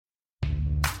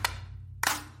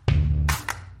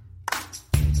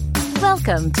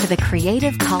Welcome to the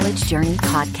Creative College Journey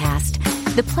podcast,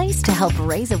 the place to help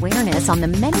raise awareness on the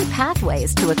many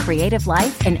pathways to a creative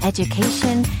life and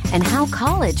education and how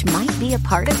college might be a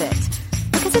part of it.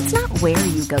 Because it's not where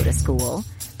you go to school,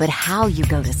 but how you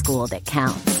go to school that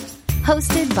counts.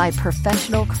 Hosted by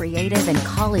professional creative and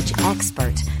college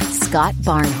expert Scott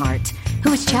Barnhart,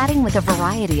 who is chatting with a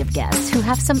variety of guests who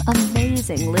have some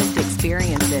amazing lived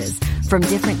experiences from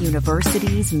different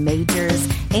universities, majors,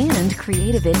 and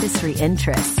creative industry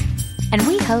interests. And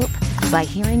we hope by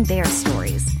hearing their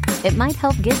stories, it might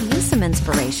help give you some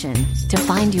inspiration to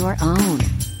find your own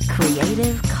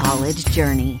creative college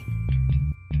journey.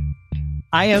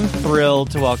 I am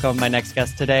thrilled to welcome my next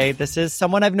guest today. This is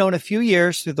someone I've known a few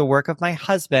years through the work of my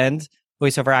husband,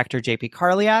 voiceover actor JP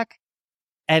Karliak.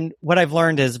 And what I've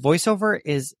learned is voiceover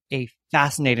is a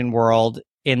fascinating world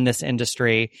in this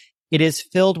industry. It is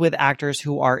filled with actors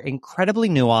who are incredibly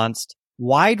nuanced,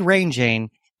 wide-ranging,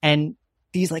 and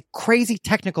these like crazy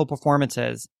technical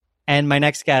performances. And my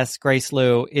next guest, Grace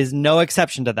Liu, is no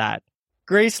exception to that.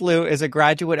 Grace Liu is a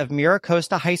graduate of Mira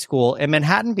Costa High School in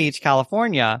Manhattan Beach,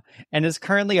 California, and is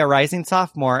currently a rising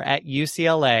sophomore at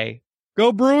UCLA.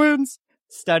 Go Bruins!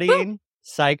 Studying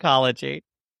psychology.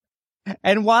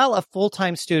 And while a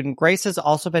full-time student, Grace has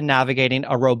also been navigating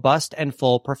a robust and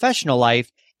full professional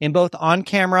life in both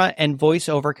on-camera and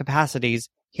voiceover capacities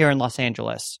here in Los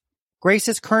Angeles. Grace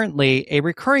is currently a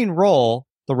recurring role,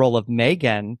 the role of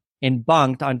Megan, in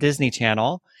Bunked on Disney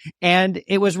Channel. And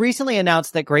it was recently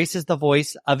announced that Grace is the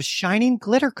voice of Shining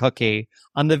Glitter Cookie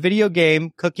on the video game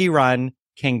Cookie Run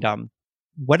Kingdom.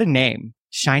 What a name.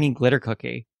 Shining Glitter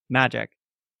Cookie. Magic.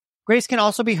 Grace can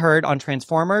also be heard on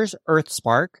Transformers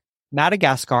Earthspark,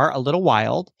 Madagascar A Little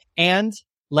Wild, and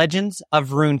Legends of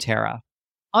Runeterra.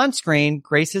 On screen,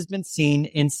 Grace has been seen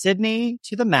in Sydney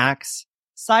to the Max,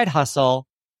 Side Hustle,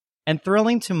 and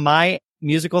thrilling to my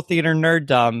musical theater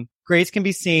nerddom, Grace can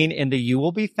be seen in the You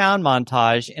Will Be Found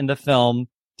montage in the film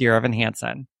Dear Evan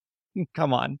Hansen.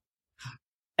 Come on.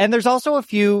 And there's also a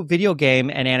few video game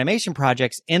and animation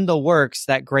projects in the works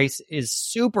that Grace is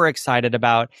super excited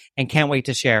about and can't wait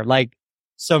to share. Like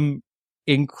some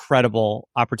incredible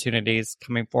opportunities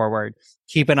coming forward.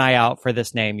 Keep an eye out for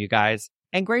this name, you guys.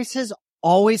 And Grace has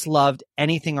always loved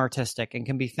anything artistic and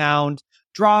can be found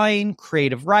drawing,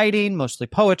 creative writing, mostly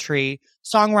poetry,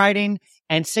 songwriting,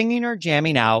 and singing or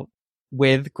jamming out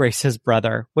with Grace's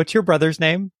brother. What's your brother's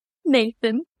name?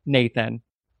 Nathan. Nathan.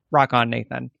 Rock on,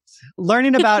 Nathan.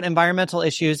 Learning about environmental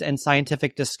issues and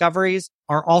scientific discoveries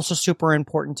are also super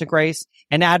important to Grace,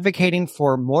 and advocating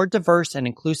for more diverse and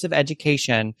inclusive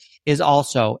education is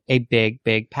also a big,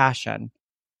 big passion.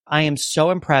 I am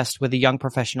so impressed with a young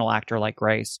professional actor like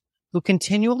Grace, who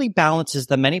continually balances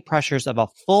the many pressures of a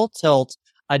full-tilt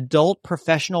adult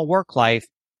professional work life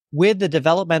with the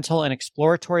developmental and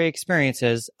exploratory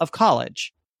experiences of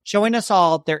college, showing us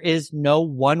all there is no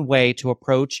one way to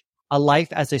approach a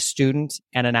life as a student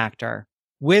and an actor.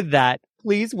 With that,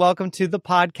 please welcome to the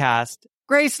podcast,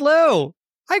 Grace Liu.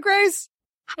 Hi, Grace.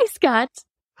 Hi, Scott.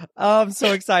 I'm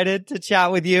so excited to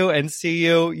chat with you and see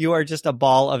you. You are just a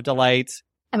ball of delight.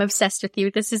 I'm obsessed with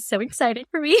you. This is so exciting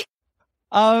for me.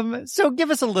 So give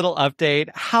us a little update.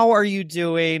 How are you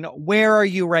doing? Where are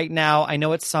you right now? I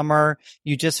know it's summer.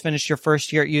 You just finished your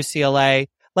first year at UCLA.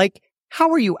 Like,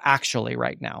 how are you actually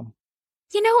right now?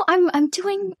 You know, I'm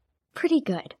doing pretty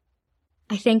good.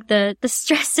 I think the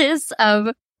stresses of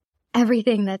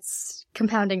everything that's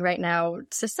compounding right now,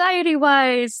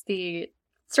 society-wise, the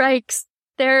strikes,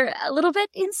 they're a little bit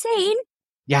insane.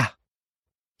 Yeah.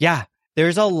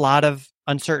 There's a lot of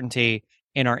uncertainty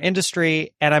in our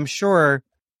industry, and I'm sure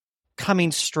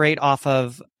coming straight off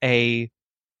of a,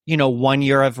 1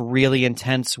 year of really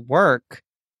intense work,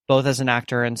 both as an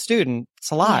actor and student,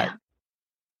 it's a lot.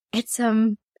 Yeah. It's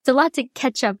a lot to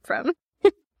catch up from.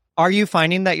 Are you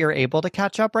finding that you're able to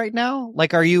catch up right now?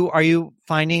 Like, are you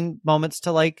finding moments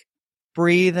to like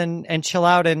breathe and chill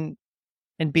out and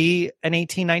be an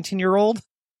 18, 19-year-old?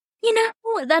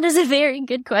 That is a very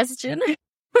good question.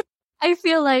 I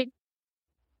feel like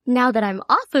now that I'm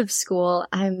off of school,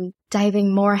 I'm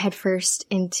diving more headfirst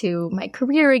into my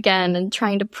career again and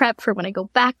trying to prep for when I go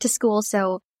back to school.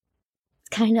 So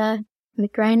it's kind of, the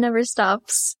grind never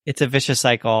stops. It's a vicious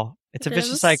cycle. It's a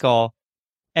vicious cycle.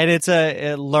 And it's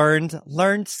a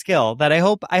learned skill that I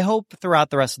hope throughout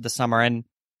the rest of the summer and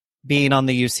being on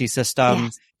the UC system,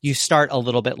 yes, you start a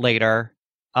little bit later.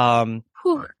 I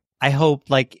hope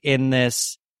like in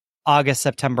this August,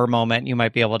 September moment, you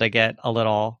might be able to get a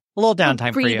little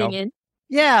downtime for you. Breathing in.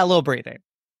 Yeah, a little breathing.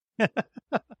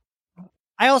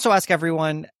 I also ask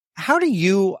everyone, how do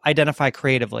you identify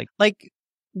creatively? Like,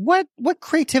 what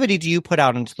creativity do you put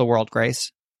out into the world,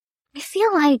 Grace? I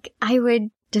feel like I would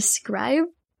describe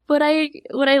what I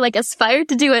like aspire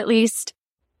to do, at least,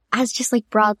 as just like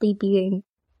broadly being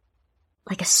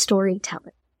like a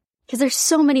storyteller. Because there's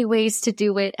so many ways to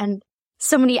do it and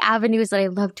so many avenues that I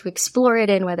love to explore it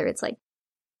in, whether it's like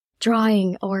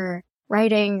drawing or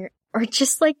writing or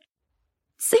just like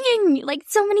singing, like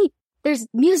so many. There's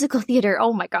musical theater.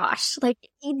 Oh my gosh. Like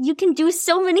you can do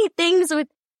so many things with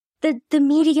the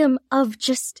medium of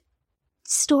just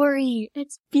story.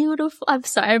 It's beautiful. I'm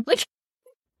sorry. I'm like,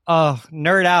 oh,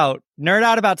 nerd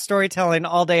out about storytelling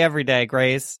all day, every day,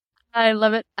 Grace. I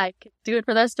love it. I could do it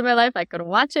for the rest of my life. I could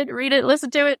watch it, read it,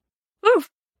 listen to it. Woo!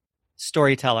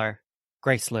 Storyteller,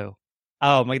 Grace Liu.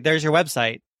 Oh my, there's your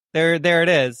website. There it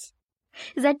is.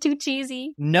 Is that too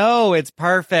cheesy? No, it's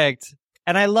perfect.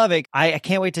 And I love it. I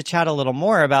can't wait to chat a little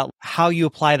more about how you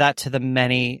apply that to the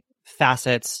many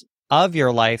facets of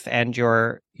your life and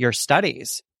your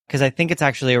studies, because I think it's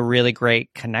actually a really great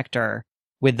connector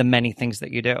with the many things that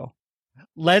you do.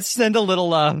 Let's send a little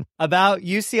love about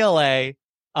UCLA.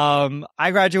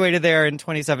 I graduated there in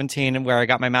 2017, where I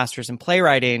got my master's in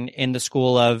playwriting in the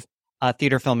School of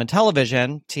Theater, Film, and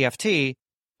Television, TFT.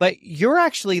 But you're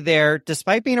actually there,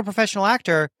 despite being a professional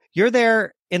actor, you're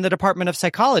there in the Department of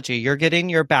Psychology. You're getting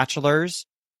your bachelor's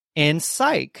in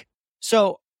psych.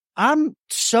 So I'm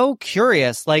so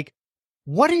curious, like,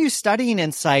 what are you studying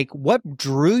in psych? What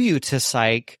drew you to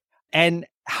psych? And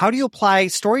how do you apply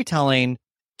storytelling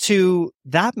to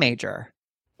that major?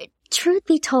 Truth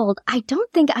be told, I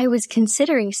don't think I was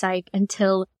considering psych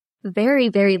until very,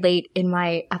 very late in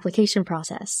my application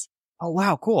process. Oh,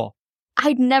 wow. Cool.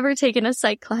 I'd never taken a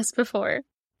psych class before.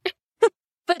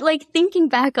 But like thinking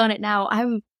back on it now,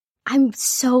 I'm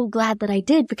so glad that I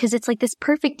did, because it's like this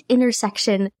perfect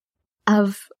intersection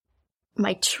of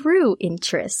my true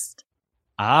interest.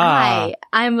 I'm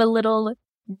a little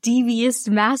devious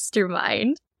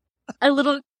mastermind, a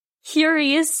little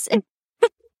curious.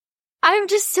 I'm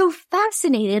just so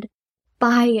fascinated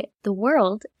by the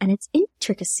world and its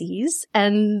intricacies,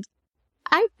 and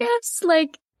I guess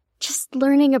like just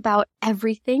learning about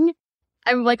everything.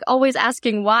 I'm like always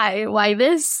asking why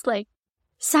this, like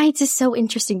science is so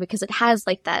interesting because it has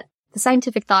like the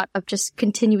scientific thought of just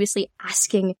continuously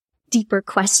asking deeper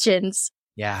questions.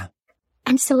 Yeah.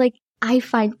 And so like I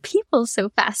find people so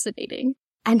fascinating,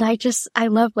 and I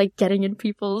love like getting in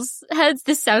people's heads.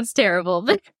 This sounds terrible,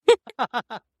 but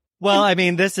well, I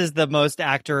mean, this is the most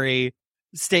actory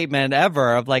statement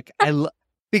ever of like,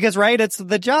 because, right, it's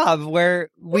the job where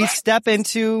we step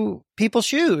into people's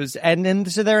shoes and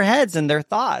into their heads and their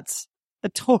thoughts.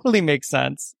 It totally makes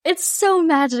sense. It's so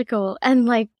magical. And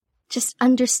like just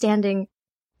understanding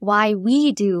why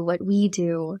we do what we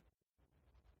do.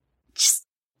 Just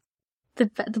the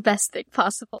best thing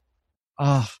possible.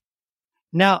 Oh,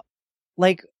 now,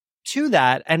 like to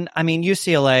that, and I mean,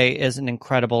 UCLA is an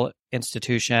incredible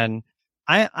institution.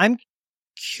 I'm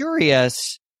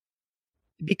curious,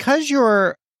 because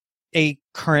you're a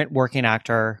current working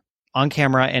actor on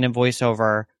camera and in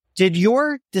voiceover, did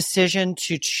your decision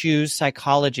to choose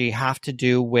psychology have to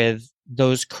do with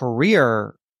those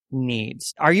career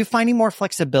needs? Are you finding more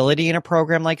flexibility in a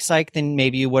program like psych than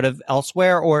maybe you would have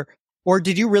elsewhere? Or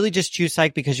did you really just choose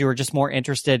psych because you were just more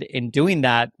interested in doing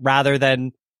that rather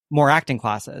than more acting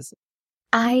classes?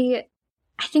 I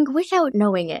think without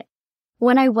knowing it,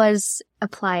 when I was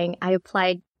applying, I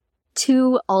applied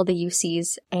to all the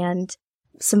UCs and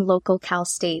some local Cal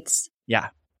States. Yeah.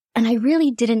 And I really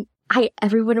didn't,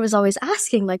 everyone was always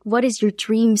asking, like, what is your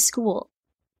dream school?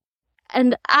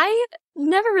 And I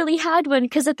never really had one,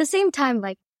 because at the same time,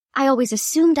 like, I always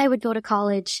assumed I would go to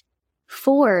college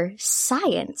for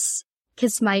science,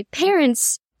 because my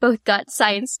parents both got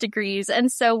science degrees.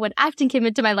 And so when acting came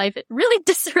into my life, it really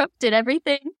disrupted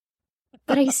everything.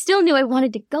 But I still knew I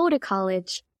wanted to go to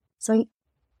college. So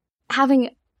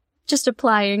just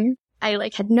applying, I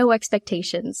like had no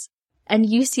expectations. And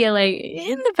UCLA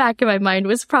in the back of my mind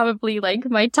was probably like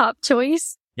my top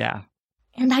choice. Yeah.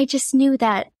 And I just knew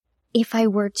that if I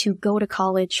were to go to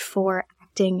college for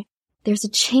acting, there's a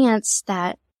chance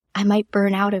that I might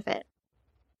burn out of it.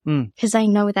 Because I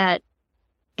know that,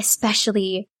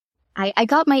 especially, I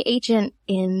got my agent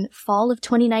in fall of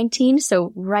 2019,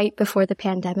 so right before the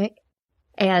pandemic,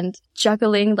 and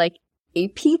juggling like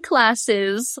AP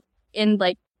classes in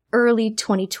like early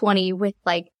 2020 with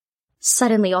like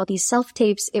suddenly all these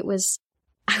self-tapes, I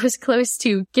was close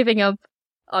to giving up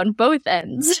on both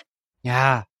ends.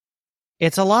 Yeah.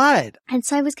 It's a lot. And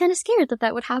so I was kind of scared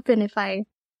that would happen if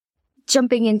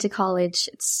jumping into college,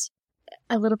 it's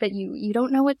a little bit, you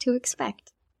don't know what to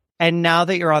expect. And now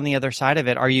that you're on the other side of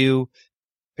it,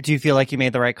 do you feel like you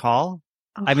made the right call?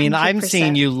 I mean, I'm 100%.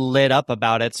 seeing you lit up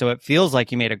about it, so it feels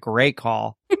like you made a great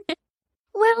call.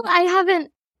 Well, I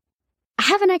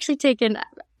haven't actually taken,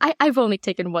 I've only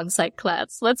taken one psych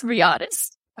class, let's be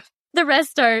honest. The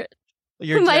rest are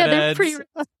Your my dead other ends.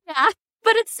 yeah.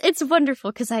 But it's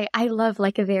wonderful because I love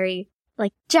like a very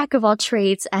like jack of all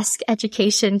trades-esque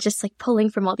education, just like pulling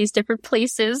from all these different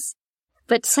places.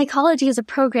 But psychology as a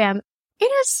program, it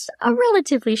is a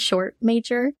relatively short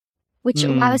major, which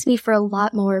allows me for a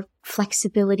lot more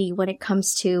flexibility when it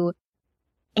comes to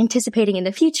anticipating in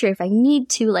the future. If I need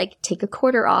to like take a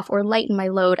quarter off or lighten my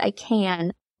load, I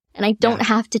can. And I don't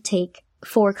have to take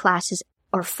 4 classes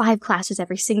or 5 classes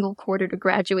every single quarter to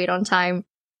graduate on time.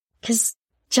 Because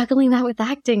juggling that with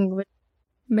acting would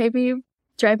maybe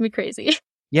drive me crazy.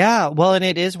 Yeah, well, and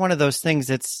it is one of those things.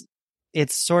 It's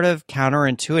sort of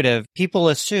counterintuitive. People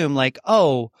assume like,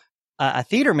 oh, a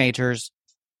theater major's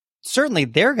certainly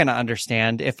they're going to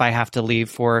understand if I have to leave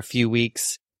for a few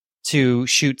weeks to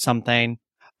shoot something.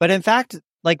 But in fact,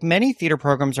 like many theater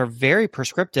programs are very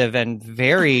prescriptive and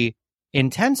very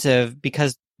intensive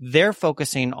because they're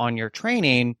focusing on your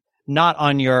training, not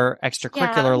on your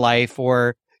extracurricular life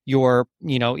or your,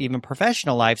 even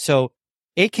professional life. So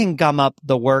it can gum up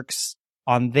the works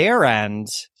on their end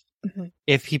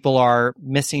if people are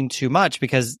missing too much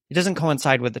because it doesn't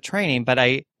coincide with the training. But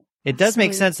it does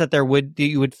make sense that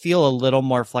you would feel a little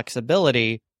more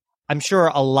flexibility. I'm sure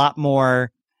a lot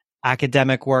more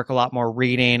academic work, a lot more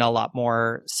reading, a lot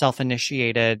more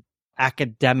self-initiated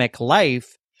academic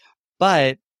life.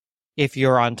 But if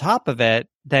you're on top of it,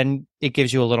 then it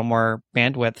gives you a little more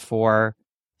bandwidth for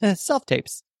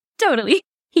self-tapes. Totally.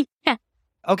 Yeah.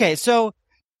 Okay, so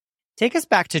take us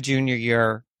back to junior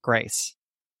year, Grace.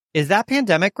 Is that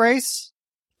pandemic, Grace?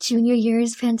 Junior year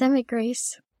is pandemic,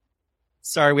 Grace.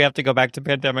 Sorry, we have to go back to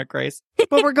pandemic, Grace,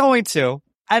 but we're going to.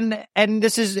 And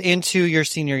this is into your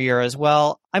senior year as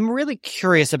well. I'm really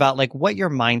curious about like what your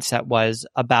mindset was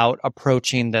about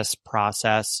approaching this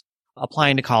process,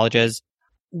 applying to colleges.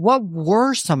 What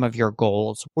were some of your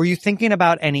goals? Were you thinking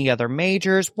about any other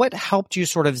majors? What helped you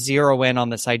sort of zero in on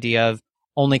this idea of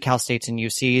only Cal States and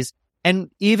UCs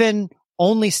and even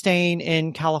only staying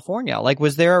in California? Like,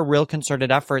 was there a real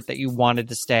concerted effort that you wanted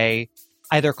to stay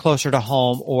either closer to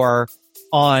home or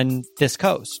on this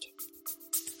coast?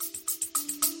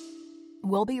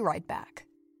 We'll be right back.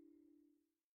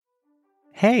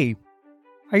 Hey,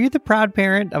 are you the proud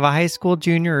parent of a high school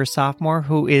junior or sophomore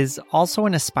who is also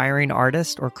an aspiring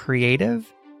artist or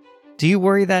creative? Do you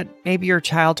worry that maybe your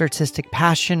child's artistic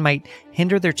passion might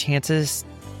hinder their chances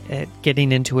at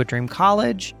getting into a dream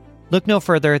college? Look no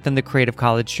further than the Creative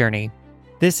College Journey.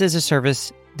 This is a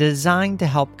service designed to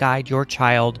help guide your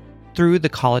child through the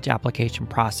college application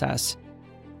process.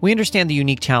 We understand the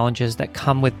unique challenges that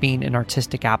come with being an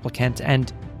artistic applicant,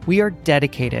 and we are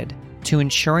dedicated to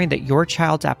ensuring that your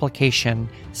child's application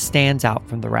stands out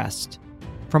from the rest.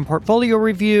 From portfolio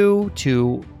review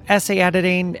to essay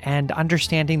editing and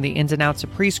understanding the ins and outs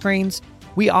of pre-screens,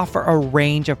 we offer a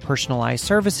range of personalized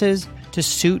services to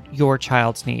suit your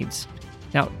child's needs.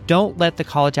 Now, don't let the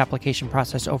college application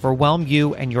process overwhelm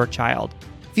you and your child.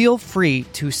 Feel free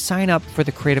to sign up for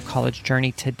the Creative College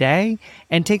Journey today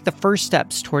and take the first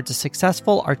steps towards a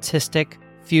successful artistic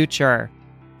future.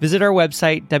 Visit our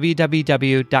website,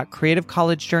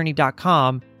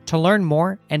 www.creativecollegejourney.com, to learn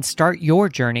more and start your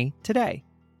journey today.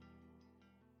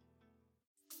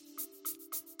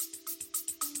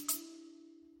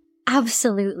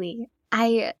 Absolutely.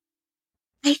 I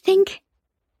think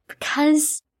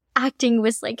because acting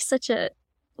was like such a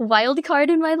wild card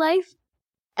in my life,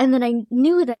 and then I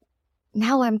knew that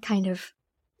now I'm kind of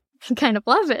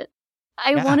love it.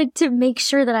 I wanted to make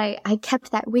sure that I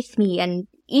kept that with me, and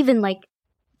even like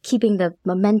keeping the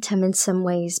momentum in some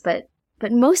ways, but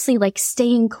mostly like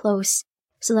staying close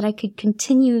so that I could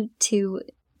continue to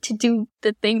do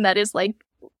the thing that is like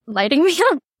lighting me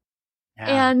up.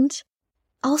 Yeah. And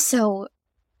also,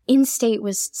 in-state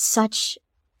was such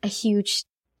a huge,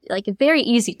 like a very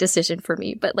easy decision for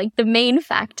me, but like the main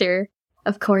factor,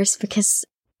 of course, because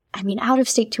I mean,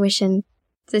 out-of-state tuition,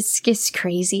 this is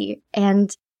crazy.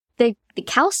 And the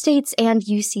Cal States and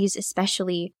UCs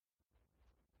especially,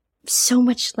 so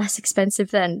much less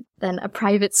expensive than a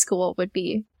private school would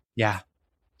be. Yeah.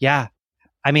 Yeah.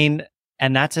 I mean,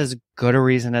 and that's as good a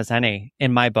reason as any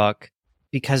in my book,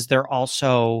 because they're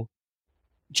also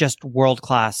just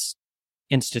world-class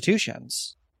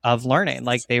institutions of learning.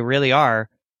 Like they really are.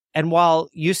 And while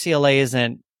UCLA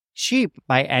isn't cheap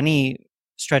by any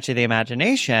stretch of the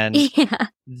imagination,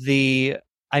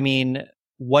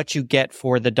 what you get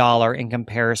for the dollar in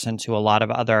comparison to a lot of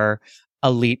other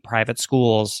elite private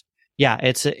schools,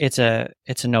 it's a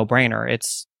no-brainer.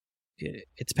 It's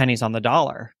it's pennies on the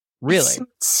dollar. Really.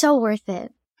 So worth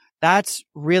it. That's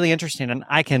really interesting. And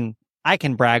I can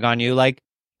brag on you. Like,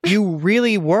 you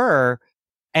really were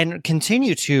and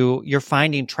continue to, you're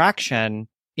finding traction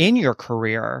in your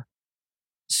career.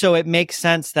 So it makes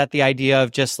sense that the idea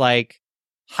of just like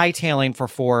hightailing for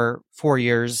four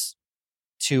years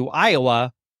to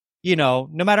Iowa, no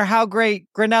matter how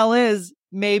great Grinnell is,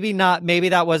 maybe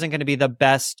that wasn't going to be the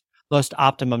best, most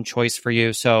optimum choice for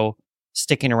you. So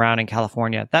sticking around in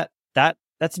California,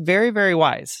 that's very, very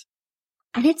wise.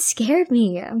 And it scared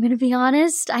me. I'm going to be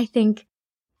honest. I think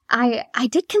I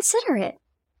did consider it.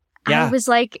 Yeah. I was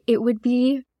like, it would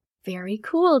be very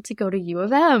cool to go to U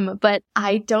of M, but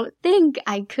I don't think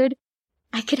I could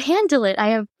handle it.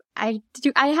 I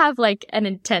have like an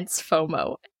intense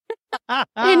FOMO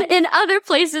in other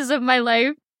places of my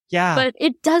life. Yeah. But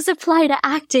it does apply to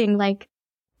acting. Like,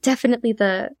 definitely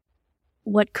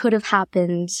what could have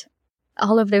happened,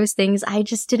 all of those things. I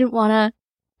just didn't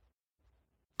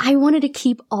I wanted to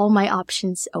keep all my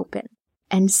options open,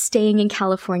 and staying in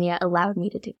California allowed me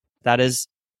to do. That is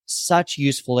such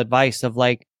useful advice of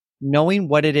like knowing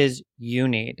what it is you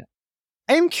need.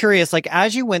 I am curious, like,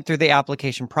 as you went through the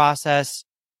application process,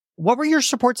 what were your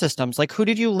support systems? Like, who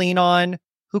did you lean on?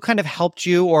 Who kind of helped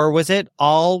you, or was it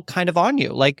all kind of on you?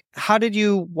 Like, how did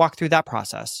you walk through that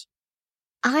process?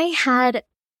 I had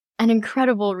an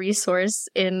incredible resource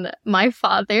in my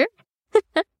father.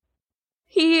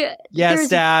 Yes,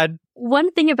 Dad.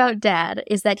 One thing about Dad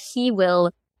is that he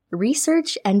will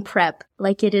research and prep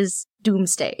like it is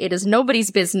doomsday. It is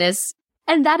nobody's business.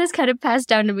 And that is kind of passed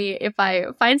down to me. If I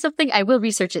find something, I will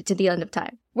research it to the end of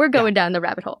time. We're going down the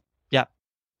rabbit hole. Yeah.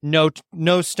 No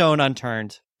stone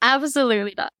unturned.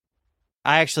 Absolutely not.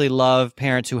 I actually love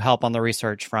parents who help on the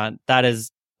research front. That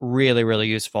is really, really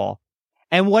useful.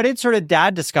 And what did sort of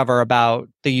Dad discover about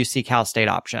the UC Cal State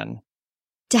option?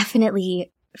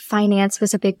 Definitely finance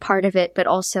was a big part of it, but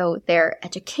also their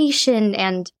education.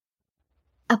 And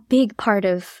a big part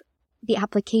of the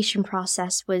application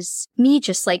process was me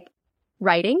just like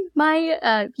writing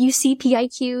my UC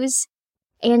PIQs.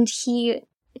 And he,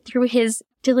 through his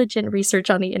diligent research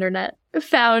on the internet,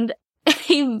 found a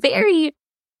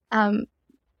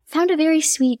very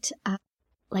sweet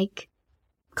like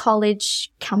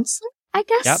college counselor, I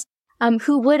guess,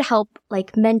 who would help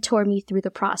like mentor me through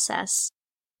the process.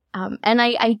 And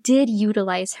I did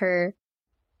utilize her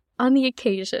on the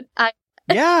occasion.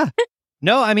 Yeah.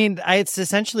 No, I mean, it's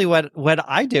essentially what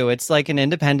I do. It's like an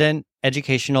independent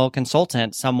educational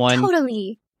consultant, someone.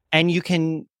 Totally. And you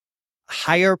can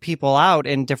hire people out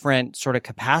in different sort of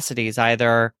capacities,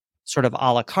 either sort of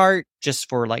a la carte, just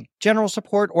for like general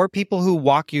support, or people who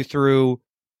walk you through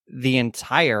the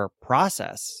entire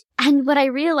process. And what I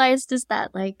realized is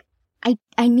that like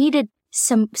I needed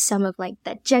some of like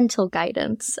that gentle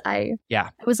guidance. I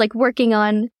was like working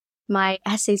on my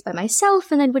essays by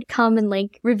myself, and then would come and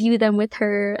like review them with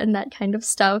her and that kind of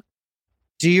stuff.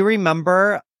 Do you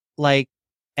remember like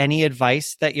any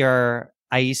advice that your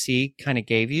IEC kind of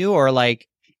gave you? Or like,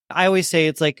 I always say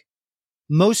it's like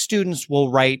most students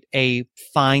will write a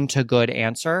fine to good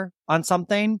answer on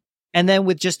something. And then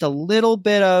with just a little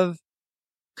bit of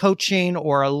coaching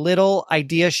or a little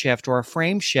idea shift or a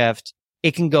frame shift,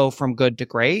 it can go from good to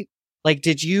great. Like,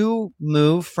 did you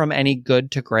move from any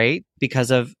good to great because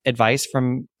of advice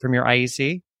from your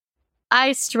IEC?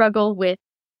 I struggle with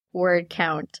word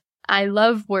count. I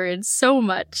love words so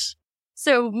much.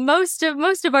 So most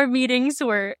of our meetings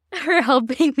were her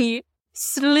helping me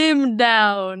slim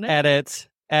down. Edit.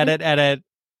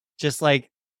 Just like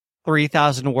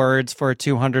 3,000 words for a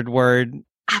 200 word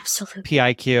Absolutely.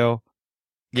 PIQ.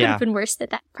 Could have been worse than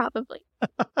that, probably.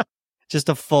 Just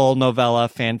a full novella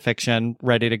fan fiction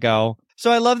ready to go.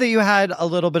 So I love that you had a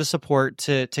little bit of support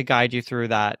to guide you through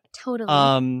that. Totally.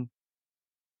 And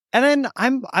then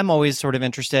I'm always sort of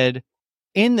interested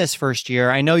in this first year.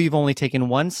 I know you've only taken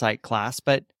one psych class,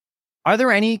 but are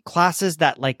there any classes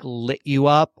that like lit you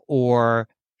up, or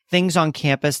things on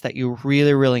campus that you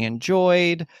really, really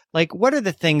enjoyed? Like, what are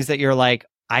the things that you're like,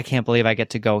 I can't believe I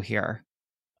get to go here?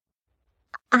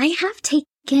 I have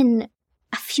taken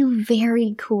a few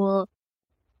very cool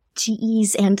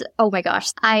GEs, and oh my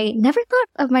gosh, I never thought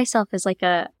of myself as like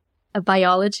a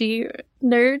biology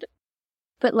nerd,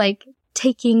 but like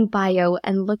taking bio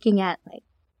and looking at like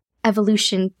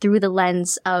evolution through the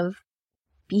lens of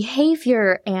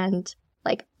behavior and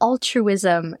like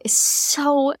altruism is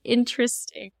so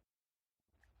interesting.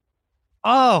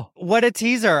 Oh, what a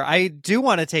teaser. I do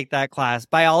want to take that class.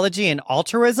 Biology and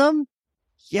altruism?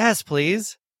 Yes,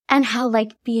 please. And how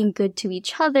like being good to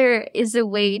each other is a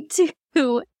way to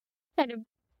kind of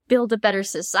build a better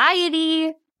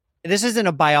society. This isn't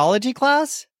a biology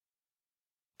class?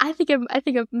 I think I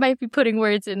might be putting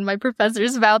words in my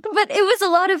professor's mouth, but it was a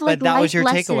lot of like But that life was your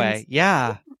lessons. takeaway.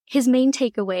 Yeah. His main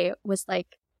takeaway was like,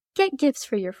 get gifts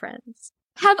for your friends.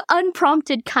 Have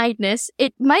unprompted kindness.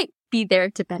 It might be there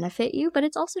to benefit you, but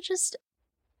it's also just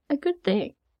a good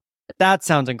thing. That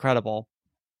sounds incredible.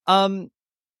 Okay,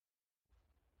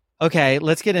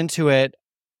 let's get into it.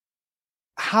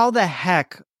 How the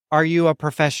heck are you a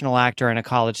professional actor and a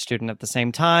college student at the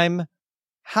same time?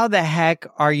 How the heck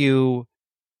are you?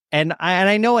 And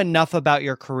I know enough about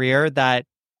your career that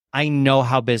I know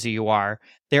how busy you are.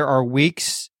 There are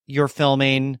weeks you're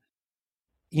filming,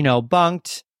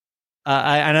 bunked.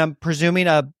 And I'm presuming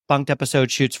a bunked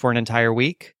episode shoots for an entire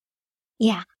week.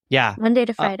 Yeah. Yeah. Monday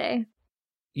to Friday.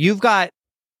 You've got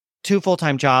 2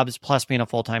 full-time jobs plus being a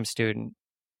full-time student.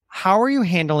 How are you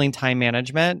handling time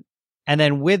management? And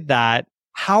then with that,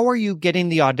 how are you getting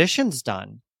the auditions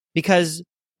done? Because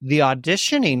the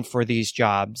auditioning for these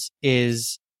jobs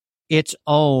is its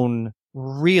own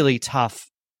really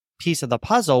tough piece of the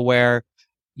puzzle where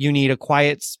you need a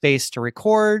quiet space to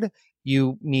record.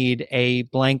 You need a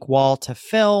blank wall to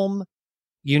film.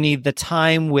 You need the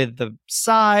time with the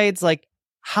sides. Like,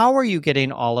 how are you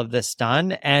getting all of this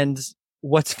done? And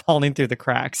what's falling through the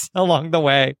cracks along the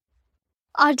way?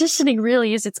 Auditioning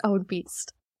really is its own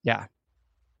beast. Yeah.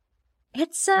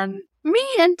 It's me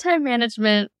and time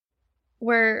management,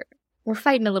 we're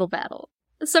fighting a little battle.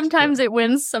 Sometimes it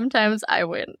wins, sometimes I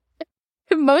win.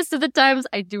 Most of the times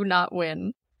I do not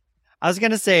win. I was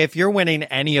going to say, if you're winning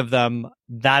any of them,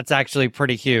 that's actually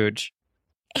pretty huge.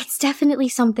 It's definitely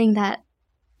something that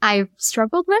I've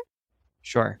struggled with.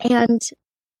 Sure. And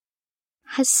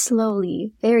has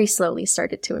slowly, very slowly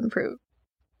started to improve.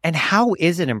 And how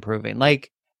is it improving?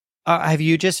 Like, have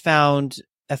you just found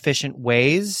efficient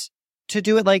ways to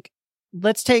do it? Like,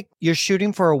 let's take, you're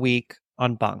shooting for a week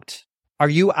on Bunked. Are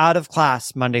you out of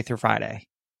class Monday through Friday?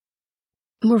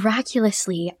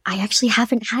 Miraculously, I actually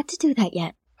haven't had to do that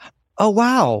yet. Oh,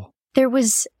 wow. I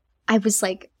was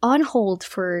like on hold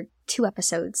for 2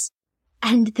 episodes.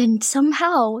 And then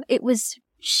somehow it was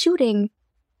shooting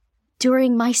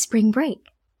during my spring break.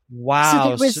 Wow. So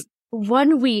there was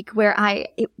 1 week where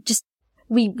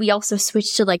we also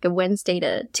switched to like a Wednesday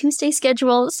to Tuesday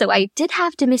schedule. So I did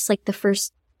have to miss like the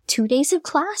first 2 days of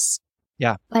class.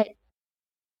 Yeah. But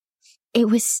it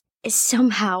was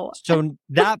somehow. So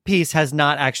that piece has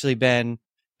not actually been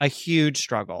a huge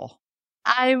struggle.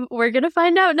 We're going to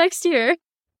find out next year.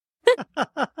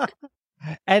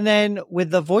 And then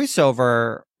with the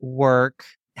voiceover work,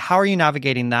 how are you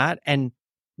navigating that? And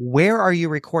where are you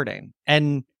recording?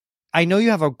 And I know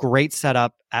you have a great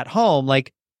setup at home.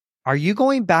 Like, are you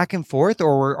going back and forth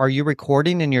or are you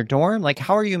recording in your dorm? Like,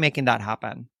 how are you making that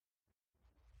happen?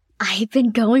 I've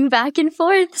been going back and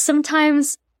forth.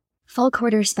 Sometimes fall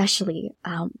quarter especially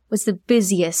was the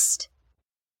busiest.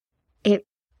 It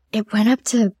went up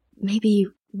to maybe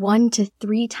 1 to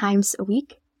 3 times a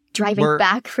week, driving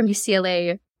back from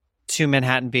UCLA to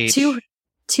Manhattan Beach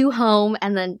to home,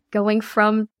 and then going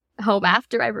from home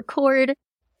after I record.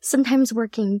 Sometimes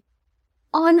working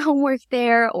on homework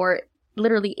there, or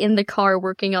literally in the car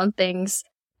working on things,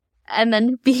 and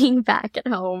then being back at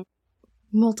home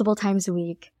multiple times a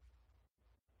week.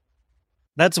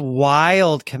 That's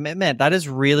wild commitment. That is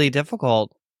really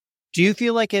difficult. Do you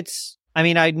feel like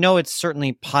I know it's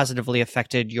certainly positively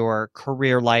affected your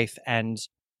career life and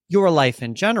your life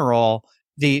in general,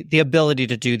 the ability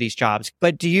to do these jobs,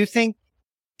 but do you think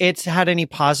it's had any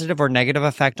positive or negative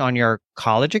effect on your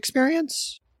college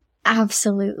experience?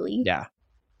 Absolutely. Yeah.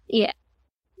 Yeah.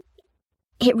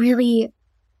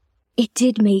 It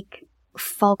did make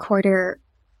fall quarter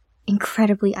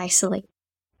incredibly isolating.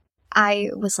 I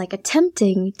was like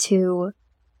attempting to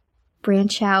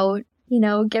branch out,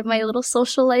 get my little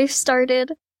social life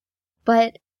started,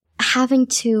 but having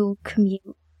to commute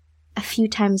a few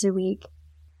times a week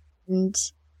and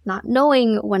not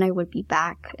knowing when I would be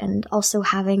back, and also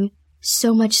having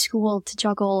so much school to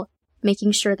juggle,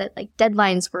 making sure that like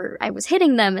deadlines I was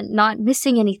hitting them and not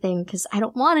missing anything, because I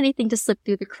don't want anything to slip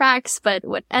through the cracks. But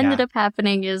what ended up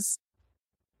happening is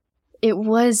it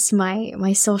was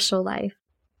my social life.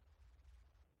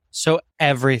 So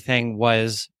everything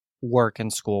was work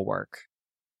and schoolwork.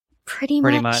 Pretty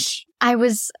much. I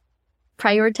was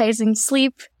prioritizing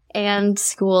sleep and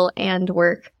school and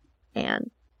work, and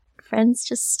friends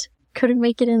just couldn't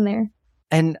make it in there.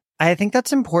 And I think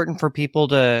that's important for people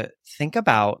to think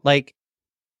about, like,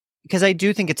 because I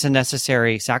do think it's a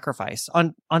necessary sacrifice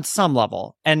on some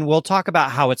level. And we'll talk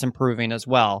about how it's improving as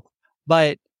well.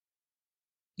 But,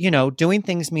 doing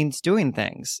things means doing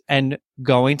things, and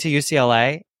going to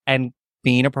UCLA and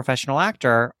being a professional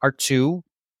actor are two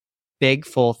big,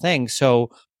 full things. So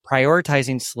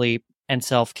prioritizing sleep and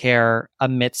self-care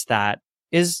amidst that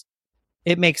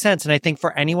it makes sense. And I think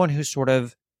for anyone who's sort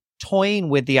of toying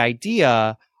with the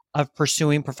idea of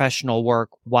pursuing professional work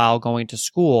while going to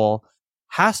school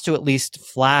has to at least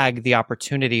flag the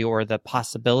opportunity or the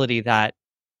possibility that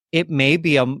it may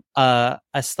be a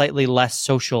slightly less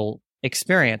social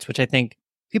experience, which I think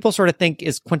people sort of think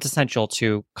is quintessential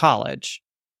to college.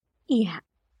 Yeah.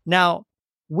 Now,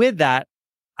 with that,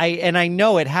 I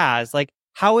know it has, like,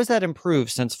 how has that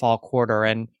improved since fall quarter?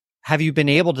 And have you been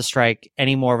able to strike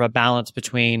any more of a balance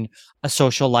between a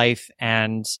social life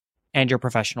and your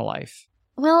professional life?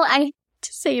 Well, I hate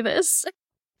to say this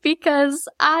because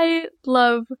I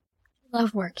love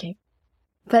working,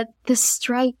 but the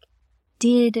strike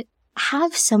did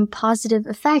have some positive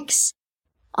effects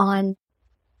on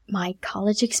my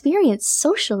college experience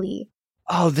socially.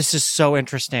 Oh, this is so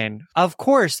interesting. Of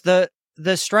course, the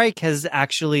strike has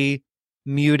actually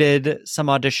muted some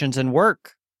auditions and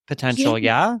work potential,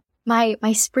 yeah? My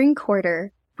spring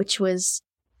quarter, which was,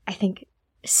 I think,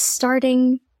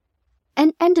 starting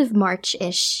an end of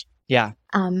March-ish. Yeah.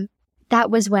 That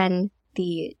was when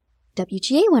the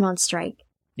WGA went on strike.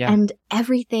 Yeah. And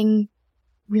everything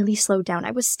really slowed down.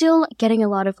 I was still getting a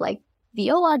lot of like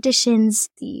VO auditions,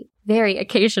 the very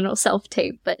occasional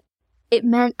self-tape, but it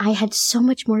meant I had so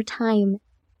much more time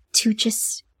to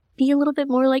just be a little bit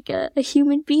more like a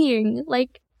human being,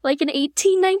 like an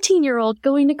 18, 19-year-old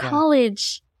going to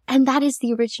college. And that is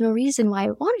the original reason why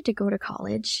I wanted to go to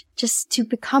college, just to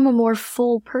become a more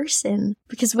full person.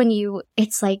 Because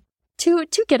it's like, to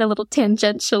get a little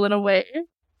tangential in a way,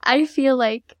 I feel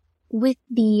like with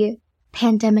the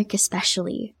pandemic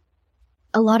especially,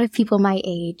 a lot of people my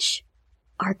age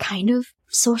are kind of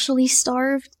socially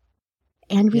starved,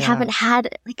 and we haven't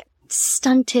had like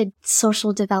stunted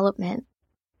social development.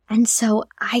 And so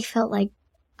I felt like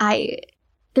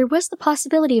there was the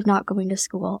possibility of not going to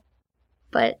school,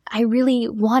 but I really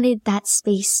wanted that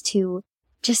space to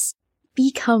just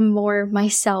become more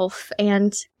myself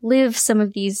and live some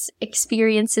of these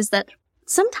experiences that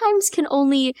sometimes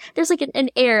there's like an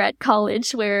air at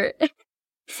college where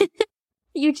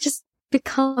you just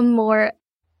become more,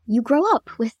 you grow up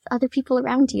with other people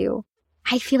around you.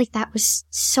 I feel like that was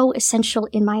so essential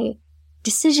in my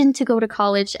decision to go to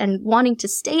college and wanting to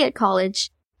stay at college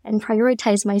and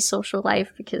prioritize my social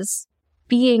life, because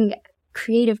being a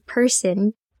creative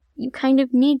person, you kind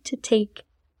of need to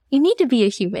be a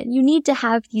human. You need to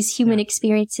have these human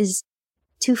experiences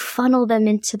to funnel them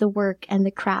into the work and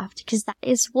the craft, because that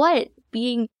is what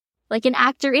being like an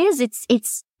actor is.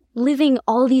 It's living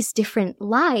all these different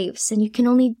lives, and you can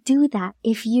only do that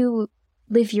if you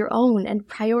live your own and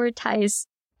prioritize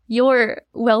your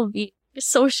well-being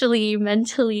socially,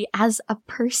 mentally, as a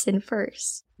person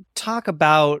first. Talk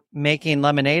about making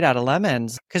lemonade out of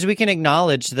lemons, because we can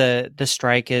acknowledge the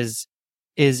strike is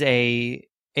a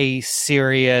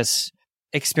serious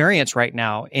experience right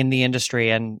now in the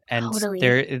industry, and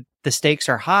Totally. the stakes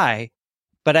are high.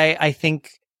 But I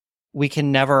think we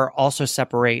can never also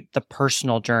separate the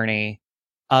personal journey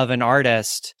of an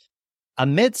artist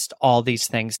amidst all these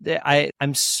things.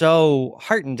 I'm so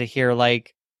heartened to hear,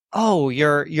 like, oh,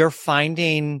 you're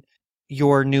finding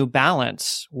your new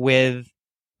balance with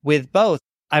both.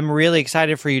 I'm really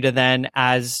excited for you to then,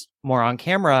 as more on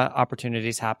camera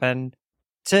opportunities happen,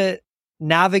 to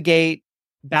navigate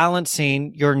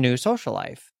balancing your new social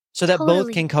life so that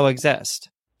both can coexist.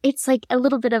 It's like a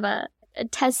little bit of a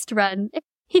test run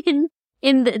in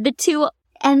the two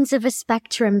ends of a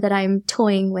spectrum that I'm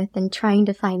toying with and trying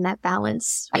to find that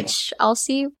balance, which I'll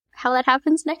see how that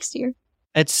happens next year.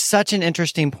 It's such an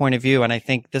interesting point of view, and I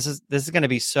think this is going to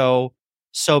be so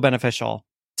beneficial.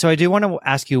 So I do want to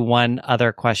ask you one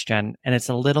other question, and it's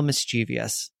a little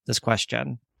mischievous, this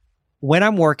question. When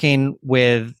I'm working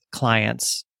with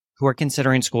clients who are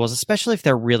considering schools, especially if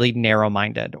they're really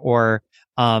narrow-minded or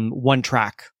one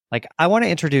track, like, I want to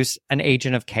introduce an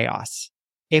agent of chaos.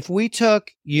 If we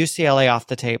took UCLA off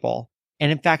the table,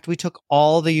 and in fact, we took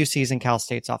all the UCs and Cal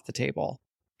States off the table,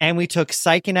 and we took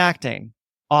psych and acting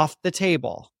off the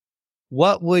table,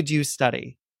 what would you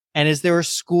study? And is there a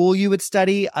school you would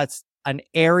study, an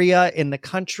area in the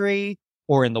country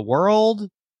or in the world?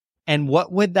 And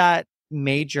what would that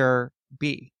major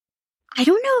be? I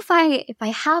don't know if I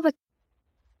have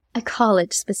a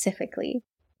college specifically.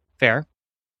 Fair.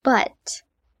 But,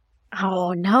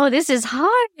 oh no, this is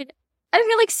hard. I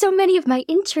feel like so many of my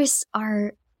interests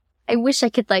I wish I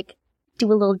could like do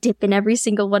a little dip in every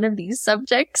single one of these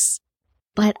subjects.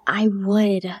 But I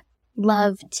would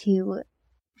love to,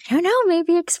 I don't know,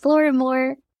 maybe explore a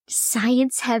more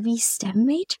science-heavy STEM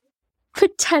major.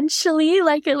 potentially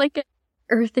like a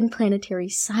Earth and planetary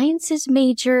sciences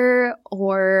major,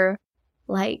 or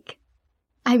like,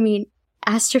 I mean,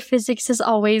 astrophysics has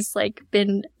always like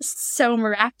been so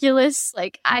miraculous.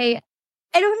 Like I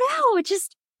don't know, it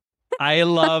just I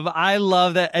love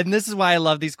that. And this is why I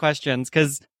love these questions,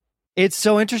 because it's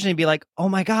so interesting to be like, oh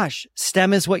my gosh,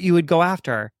 STEM is what you would go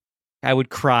after. I would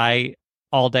cry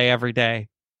all day, every day.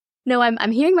 No,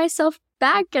 I'm hearing myself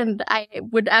back, and I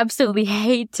would absolutely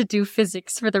hate to do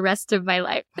physics for the rest of my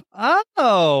life.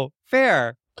 Oh,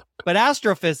 fair. But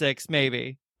astrophysics,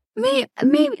 maybe. Maybe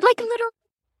like a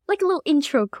little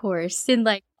intro course in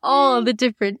like all the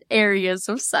different areas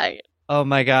of science. Oh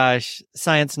my gosh.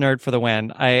 Science nerd for the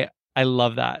win. I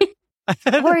love that.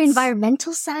 Or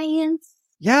environmental science.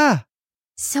 Yeah.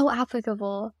 So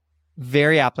applicable.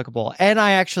 Very applicable. And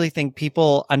I actually think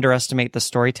people underestimate the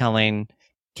storytelling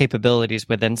capabilities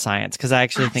within science, because I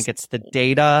actually think it's the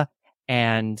data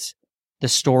and the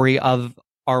story of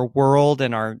our world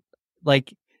and our,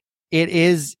 like,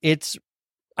 it's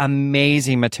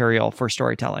amazing material for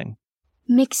storytelling.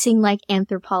 Mixing like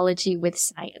anthropology with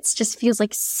science just feels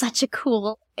like such a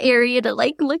cool area to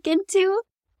like look into.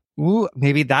 Ooh,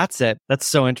 maybe that's it. That's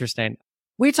so interesting.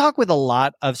 We talk with a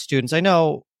lot of students. I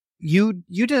know you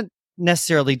didn't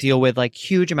necessarily deal with like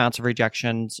huge amounts of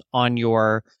rejections on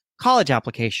your college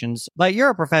applications, but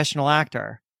you're a professional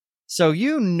actor. So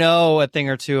you know a thing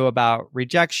or two about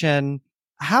rejection.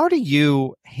 How do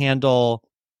you handle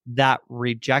that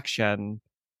rejection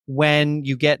when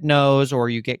you get no's or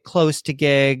you get close to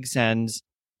gigs and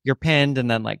you're pinned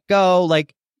and then let go?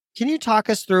 Like, can you talk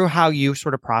us through how you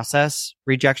sort of process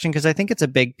rejection? Because I think it's a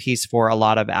big piece for a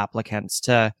lot of applicants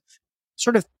to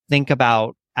sort of think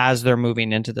about as they're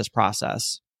moving into this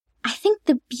process. I think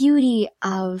the beauty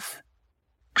of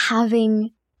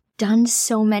having done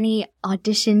so many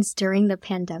auditions during the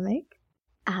pandemic,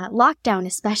 lockdown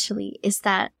especially, is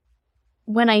that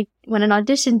when an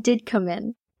audition did come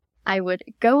in, I would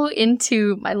go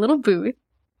into my little booth,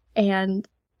 and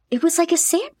it was like a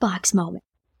sandbox moment.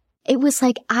 It was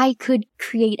like I could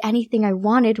create anything I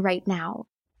wanted right now,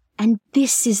 and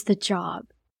this is the job.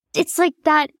 It's like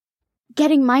that,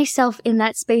 getting myself in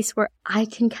that space where I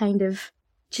can kind of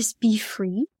just be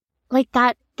free. Like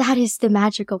that is the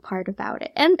magical part about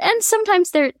it. And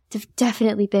sometimes there have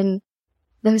definitely been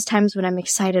those times when I'm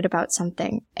excited about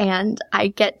something and I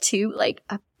get to like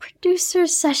a producer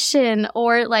session,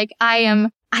 or like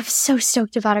I'm so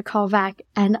stoked about a callback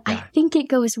and I think it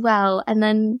goes well, and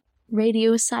then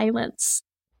radio silence.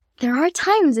 There are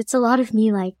times it's a lot of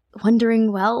me like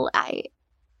wondering, will I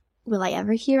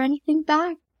ever hear anything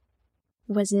back?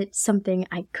 Was it something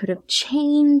I could have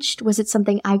changed? Was it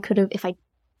something I could have, if I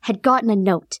had gotten a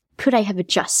note, could I have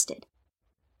adjusted?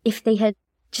 If they had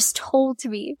just told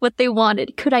me what they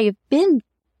wanted, could I have been?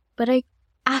 But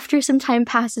after some time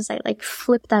passes, I like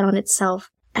flip that on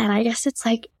itself. And I guess it's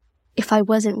like, if I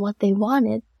wasn't what they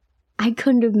wanted, I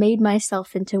couldn't have made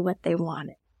myself into what they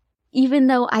wanted. Even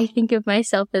though I think of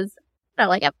myself as,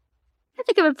 I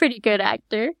think I'm a pretty good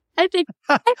actor. I think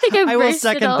I'm I will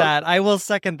versatile. second that. I will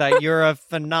second that. You're a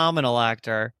phenomenal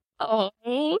actor. Oh.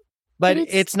 But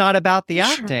it's not about the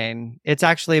acting. It's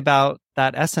actually about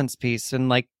that essence piece. And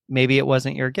like, maybe it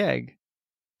wasn't your gig.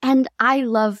 And I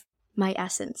love my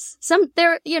essence.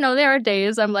 There are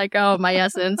days I'm like, oh, my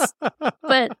essence.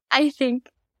 But I think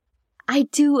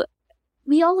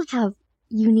we all have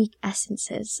unique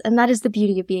essences. And that is the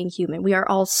beauty of being human. We are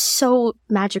all so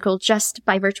magical just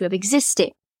by virtue of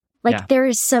existing. Like there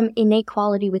is some innate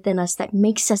quality within us that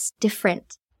makes us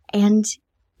different. And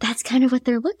that's kind of what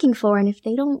they're looking for. And if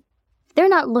they're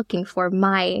not looking for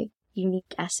my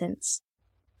unique essence,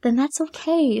 then that's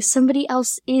okay. Somebody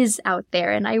else is out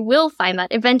there, and I will find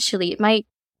that eventually. It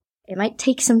might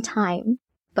take some time,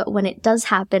 but when it does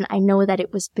happen, I know that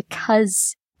it was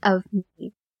because of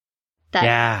me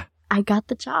that I got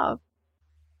the job.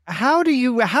 How did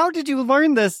you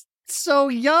learn this so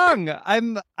young?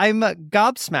 I'm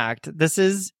gobsmacked. This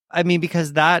is,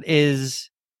 because that is,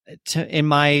 in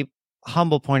my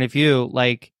humble point of view,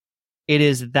 like, it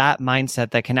is that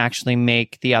mindset that can actually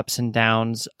make the ups and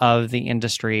downs of the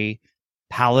industry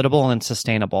palatable and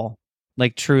sustainable.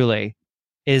 Like, truly,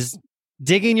 is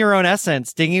digging your own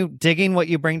essence, digging what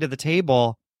you bring to the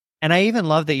table. And I even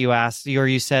love that you asked, or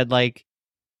you said, like,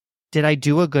 did I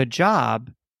do a good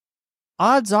job?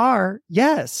 Odds are,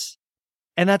 yes.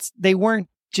 And they weren't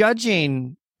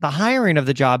judging the hiring of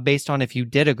the job based on if you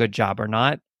did a good job or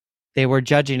not. They were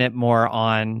judging it more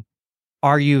on,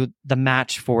 are you the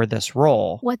match for this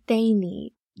role? What they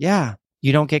need. Yeah.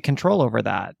 You don't get control over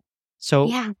that.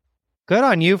 So good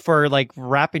on you for like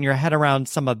wrapping your head around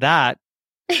some of that.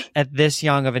 at this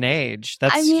young of an age.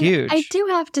 That's I mean, huge. I do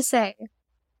have to say,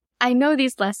 I know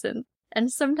these lessons,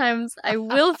 and sometimes I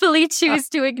willfully choose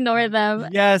to ignore them.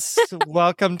 Yes,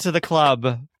 welcome to the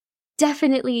club.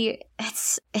 Definitely,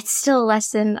 it's still a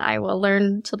lesson I will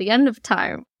learn till the end of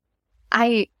time.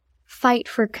 I fight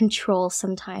for control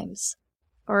sometimes,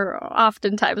 or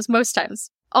oftentimes, most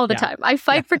times, all the time. I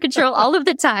fight for control all of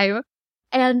the time,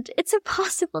 and it's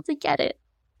impossible to get it.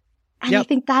 And I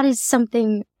think that is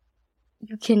something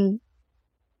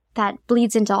that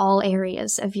bleeds into all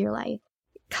areas of your life.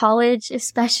 College,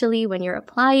 especially when you're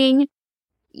applying,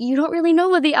 you don't really know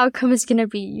what the outcome is going to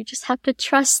be. You just have to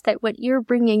trust that what you're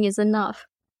bringing is enough.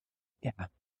 Yeah.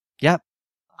 Yep.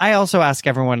 I also ask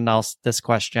everyone else this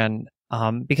question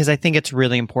because I think it's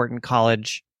really important.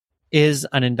 College is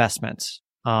an investment,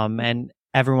 and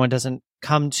everyone doesn't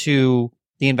come to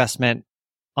the investment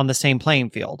on the same playing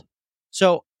field.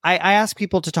 So I ask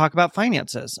people to talk about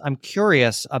finances. I'm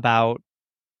curious about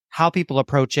how people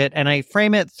approach it, and I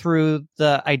frame it through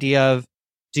the idea of,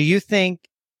 do you think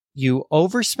you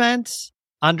overspent,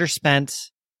 underspent,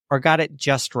 or got it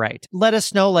just right? Let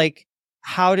us know, like,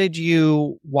 how did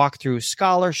you walk through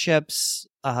scholarships,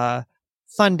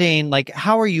 funding? Like,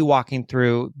 how are you walking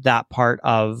through that part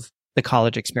of the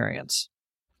college experience?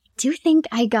 Do you think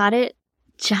I got it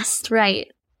just right?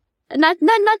 Not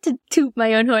to toot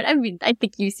my own horn. I mean, I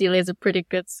think UCLA is a pretty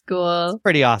good school. It's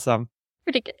pretty awesome.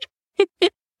 Pretty good.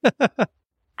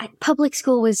 Public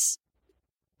school was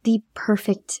the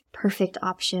perfect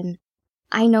option.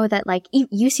 I know that like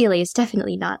UCLA is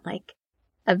definitely not like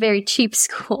a very cheap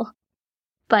school,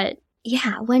 but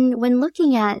yeah, when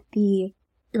looking at the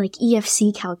like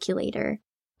EFC calculator,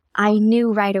 I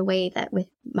knew right away that with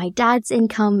my dad's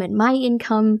income and my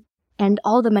income and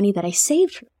all the money that I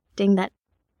saved, that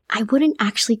I wouldn't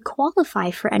actually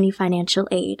qualify for any financial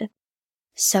aid.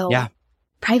 So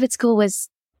private school was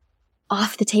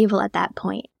off the table at that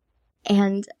point.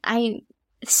 And I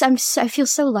feel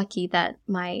so lucky that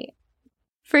my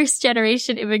first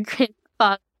generation immigrant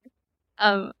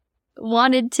father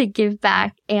wanted to give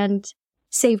back and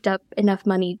saved up enough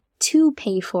money to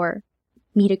pay for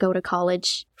me to go to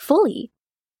college fully.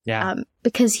 Yeah.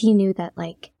 Because he knew that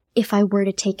like if I were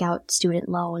to take out student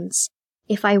loans,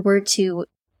 if I were to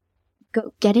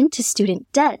get into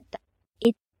student debt,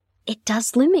 it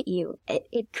does limit you.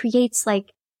 It creates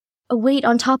like a weight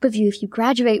on top of you if you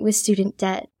graduate with student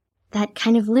debt that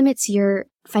kind of limits your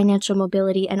financial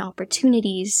mobility and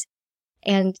opportunities.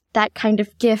 And that kind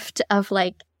of gift of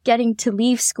like getting to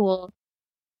leave school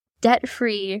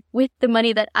debt-free with the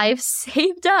money that I've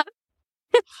saved up.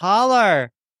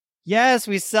 Holler. Yes,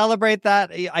 we celebrate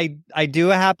that. I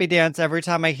do a happy dance every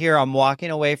time I hear I'm walking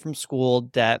away from school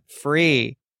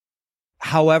debt-free.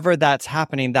 However that's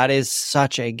happening, that is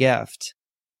such a gift.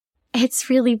 It's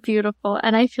really beautiful,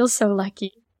 and I feel so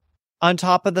lucky. On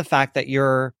top of the fact that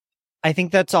I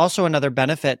think that's also another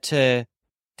benefit to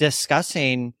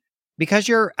discussing, because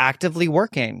you're actively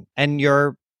working and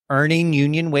you're earning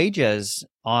union wages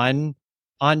on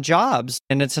jobs.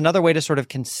 And it's another way to sort of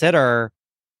consider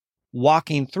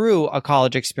walking through a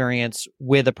college experience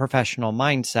with a professional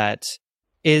mindset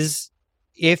is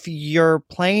if you're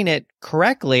playing it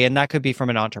correctly, and that could be from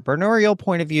an entrepreneurial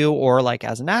point of view or like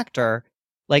as an actor,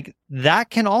 like that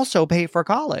can also pay for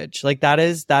college. Like that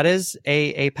is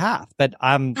a path. But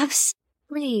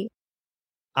absolutely,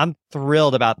 I'm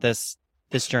thrilled about this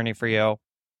journey for you.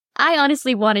 I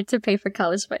honestly wanted to pay for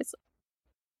college myself.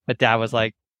 But Dad was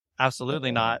like,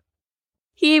 absolutely not.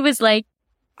 He was like,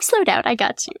 slow down, I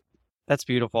got you. That's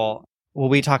beautiful. Well,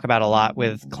 we talk about a lot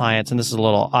with clients, and this is a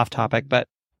little off topic, but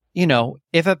you know,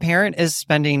 if a parent is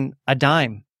spending a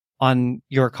dime on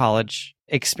your college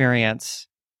experience,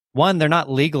 one, they're not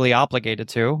legally obligated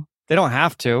to. They don't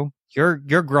have to. You're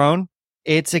grown.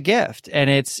 It's a gift, and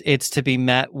it's to be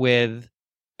met with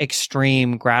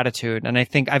extreme gratitude. And I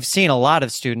think I've seen a lot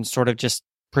of students sort of just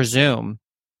presume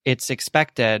it's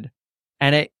expected,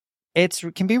 and it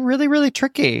can be really, really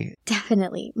tricky.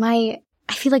 Definitely.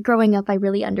 I feel like growing up, I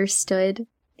really understood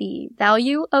the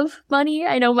value of money.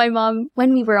 I know my mom,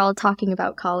 when we were all talking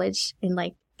about college in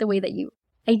like the way that you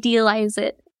idealize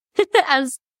it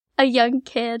as a young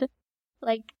kid,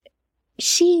 like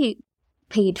she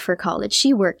paid for college.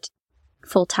 She worked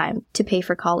full time to pay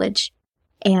for college.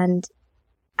 And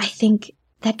I think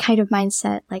that kind of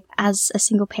mindset, like as a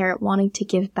single parent wanting to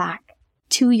give back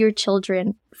to your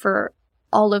children for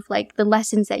all of like the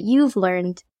lessons that you've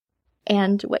learned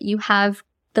and what you have,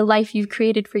 the life you've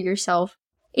created for yourself.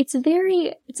 It's a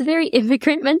very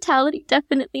immigrant mentality,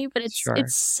 definitely, but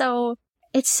it's so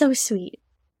sweet.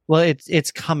 Well,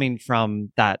 it's coming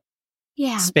from that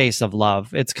space of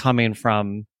love. It's coming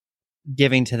from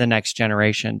giving to the next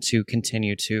generation to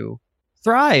continue to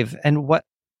thrive. And what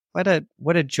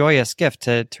a joyous gift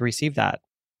to receive that.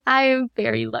 I'm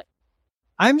very lucky.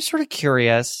 I'm sort of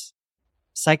curious,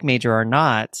 psych major or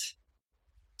not,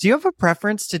 do you have a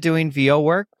preference to doing VO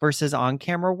work versus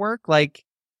on-camera work? Like,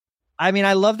 I mean,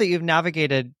 I love that you've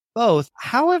navigated both.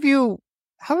 How have you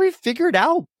figured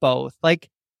out both? Like,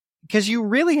 because you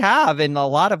really have in a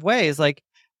lot of ways. Like,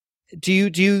 do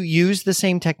you use the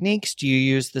same techniques? Do you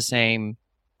use the same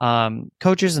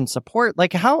coaches and support?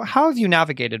 Like, how have you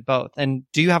navigated both? And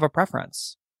do you have a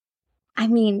preference? I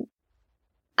mean,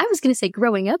 I was going to say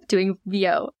growing up doing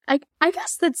VO. I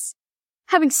guess that's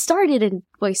having started in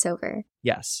voiceover.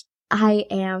 Yes. I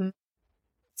am,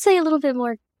 say, a little bit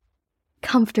more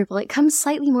comfortable. It comes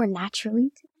slightly more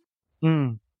naturally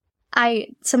to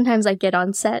me. Sometimes I get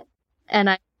on set and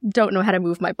I don't know how to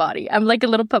move my body. I'm like a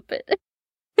little puppet.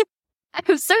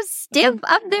 I'm so stiff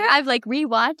up there. I've like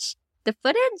rewatched the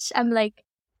footage. I'm like,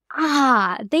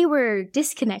 they were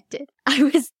disconnected. I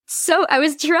was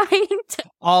trying to.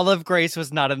 Olive Grace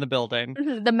was not in the building.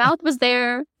 The mouth was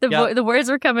there. The words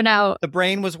were coming out. The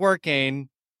brain was working.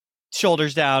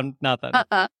 Shoulders down, nothing.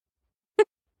 But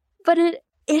it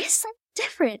is so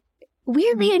different.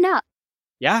 Weirdly enough.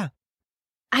 Yeah.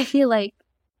 I feel like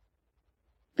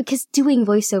because doing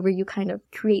voiceover, you kind of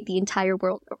create the entire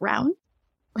world around,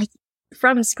 like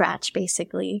from scratch,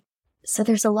 basically. So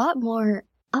there's a lot more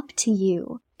up to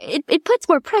you. It puts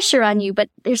more pressure on you, but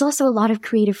there's also a lot of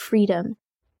creative freedom.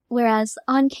 Whereas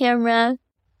on camera,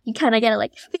 you kind of gotta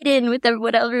like fit in with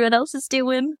what everyone else is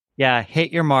doing. Yeah,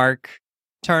 hit your mark.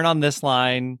 Turn on this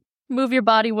line. Move your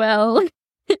body well.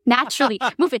 Naturally.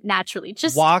 Move it naturally.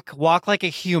 Just walk like a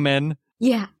human.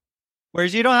 Yeah.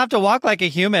 Whereas you don't have to walk like a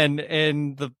human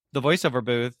in the voiceover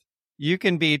booth. You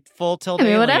can be full tilt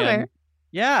alien. Whatever.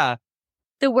 Yeah.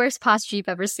 The worst posture you've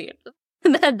ever seen.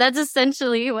 That's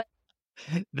essentially what.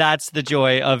 That's the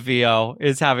joy of VO,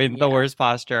 is having the worst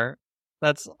posture.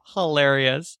 That's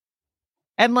hilarious.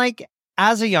 And like,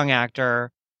 as a young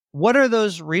actor, what are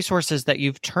those resources that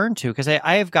you've turned to? Because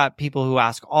I have got people who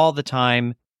ask all the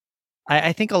time.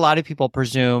 I think a lot of people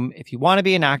presume if you want to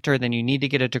be an actor, then you need to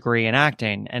get a degree in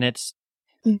acting. And it's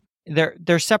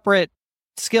they're separate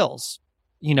skills.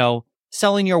 You know,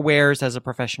 selling your wares as a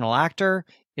professional actor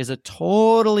is a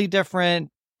totally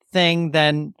different thing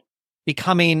than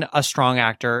becoming a strong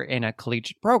actor in a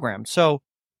collegiate program. So,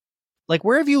 like,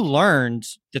 where have you learned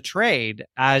the trade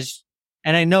and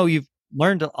I know you've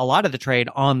learned a lot of the trade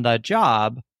on the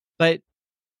job, but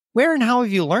where and how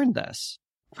have you learned this?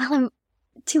 Well,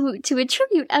 to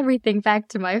attribute everything back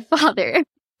to my father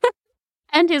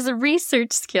and his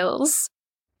research skills.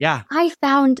 Yeah. I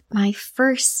found my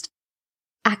first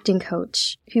acting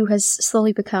coach, who has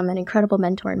slowly become an incredible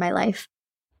mentor in my life,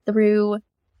 through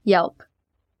Yelp.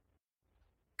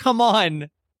 Come on.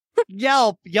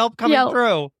 Yelp coming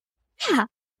through. Yeah.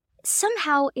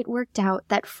 Somehow it worked out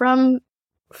that from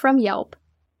Yelp,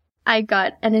 I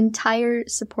got an entire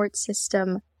support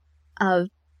system of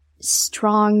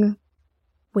strong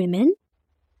women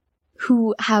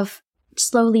who have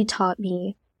slowly taught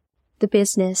me the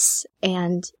business,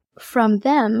 and from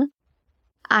them,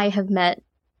 I have met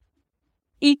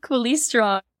equally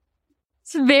strong,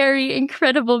 very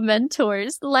incredible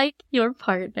mentors like your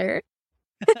partner.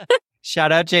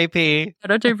 Shout out JP.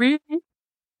 Shout out JP.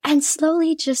 And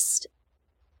slowly just,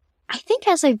 I think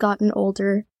as I've gotten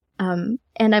older, and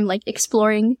I'm like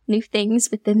exploring new things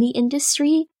within the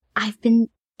industry, I've been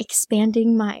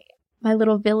expanding my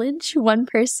little village, one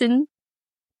person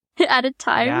at a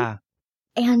time. Yeah.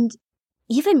 And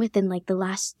even within like the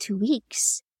last 2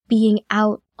 weeks, being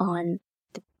out on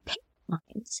the picket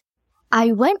lines,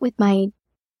 I went with my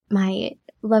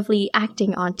lovely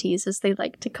acting aunties, as they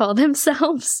like to call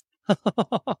themselves.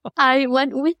 I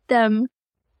went with them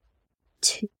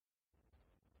to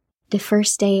the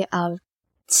first day of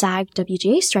SAG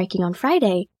WGA striking on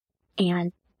Friday,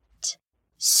 and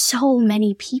so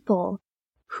many people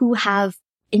who have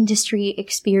industry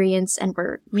experience and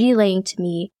were relaying to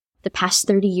me the past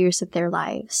 30 years of their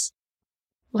lives.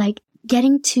 Like,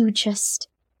 getting to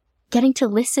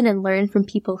listen and learn from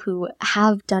people who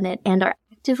have done it and are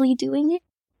actively doing it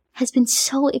has been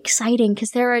so exciting,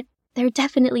 because there are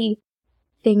definitely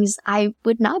things I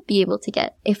would not be able to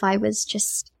get if I was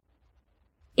just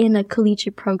in a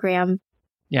collegiate program.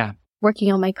 Yeah.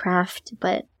 Working on my craft,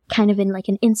 but kind of in like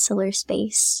an insular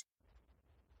space.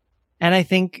 And I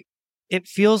think it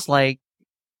feels like,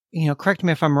 correct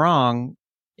me if I'm wrong,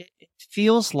 it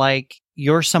feels like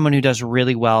you're someone who does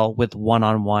really well with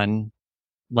one-on-one.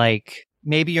 Like,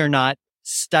 maybe you're not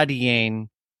studying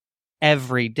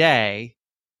every day,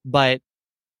 but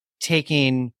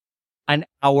taking an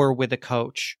hour with a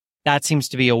coach, that seems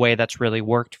to be a way that's really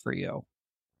worked for you.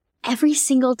 Every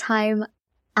single time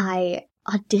I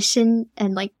audition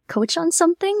and like coach on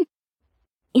something,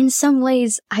 in some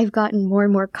ways I've gotten more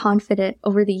and more confident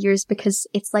over the years because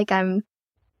it's like I'm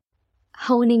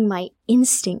honing my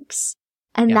instincts.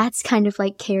 And that's kind of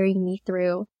like carrying me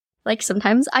through. Like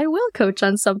sometimes I will coach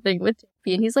on something with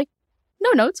JP and he's like,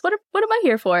 no notes, what am I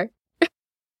here for?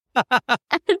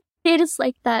 And it is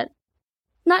like that,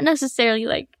 not necessarily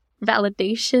like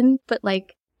validation, but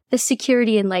like the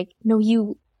security and like, no,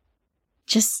 you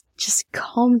just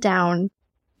calm down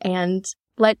and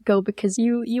let go because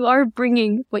you are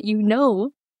bringing what you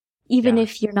know, even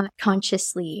if you're not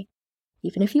consciously,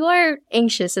 even if you are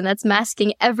anxious and that's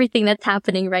masking everything that's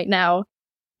happening right now.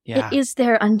 It is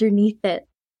there underneath it,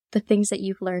 the things that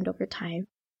you've learned over time.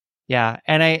 Yeah.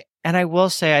 And I will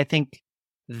say, I think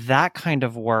that kind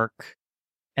of work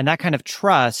and that kind of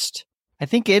trust, I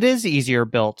think it is easier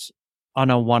built on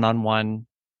a one-on-one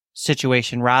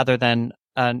situation rather than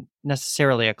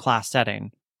necessarily a class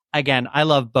setting. Again, I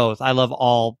love both. I love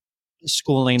all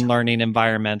schooling, learning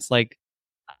environments. Like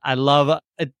I love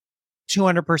a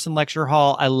 200-person lecture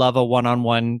hall. I love a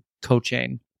one-on-one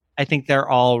coaching. I think they're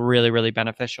all really, really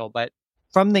beneficial. But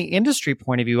from the industry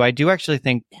point of view, I do actually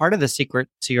think part of the secret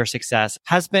to your success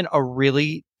has been a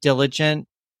really diligent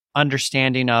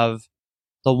understanding of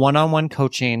the one-on-one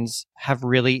coachings have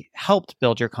really helped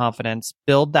build your confidence,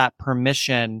 build that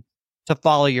permission to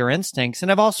follow your instincts.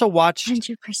 And I've also watched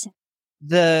 100%.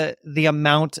 the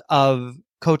amount of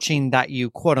coaching that you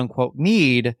quote unquote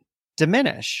need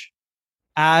diminish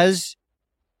as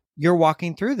you're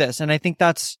walking through this. And I think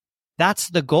that's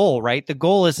the goal, right? The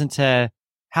goal isn't to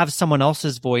have someone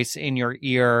else's voice in your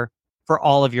ear for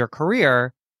all of your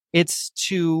career. It's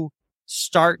to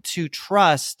start to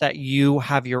trust that you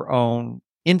have your own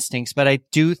instincts. But I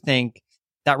do think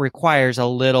that requires a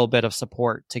little bit of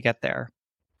support to get there.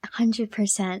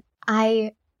 100%.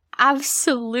 I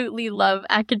absolutely love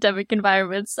academic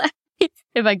environments.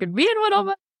 If I could be in one of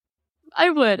them, I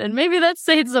would. And maybe that's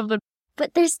saying something.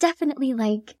 But there's definitely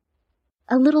like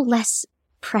a little less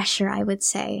pressure, I would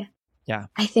say. Yeah.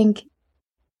 I think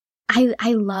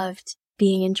I loved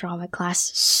being in drama class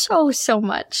so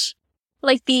much.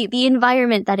 Like the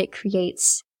environment that it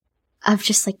creates of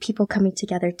just like people coming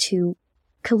together to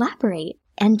collaborate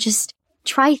and just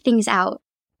try things out.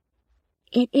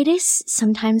 It is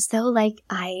sometimes though, like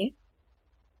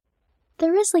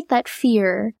there is like that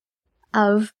fear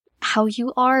of how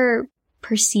you are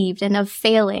perceived and of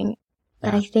failing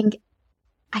that I think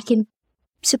I can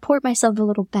support myself a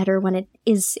little better when it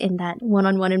is in that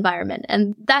one-on-one environment.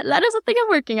 And that is a thing I'm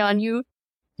working on.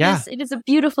 It is a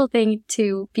beautiful thing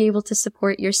to be able to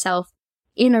support yourself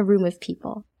in a room of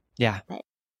people. Yeah. But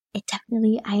it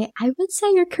definitely, I would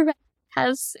say you're correct.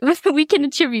 We can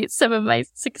attribute some of my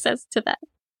success to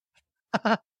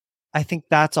that. I think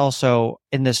that's also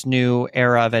in this new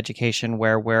era of education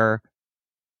where we're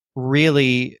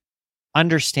really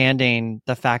understanding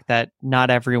the fact that not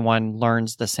everyone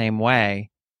learns the same way.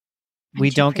 We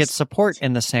don't get support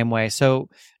in the same way. So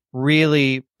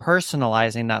really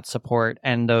personalizing that support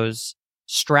and those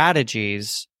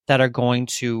strategies that are going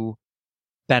to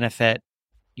benefit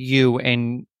you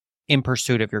in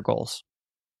pursuit of your goals.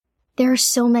 There are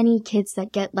so many kids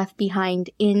that get left behind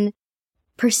in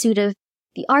pursuit of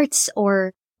the arts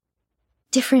or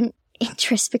different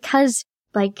interests because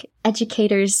like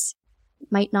educators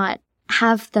might not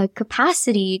have the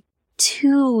capacity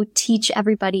to teach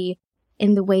everybody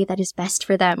in the way that is best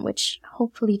for them, which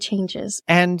hopefully changes.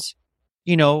 And,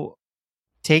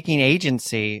 taking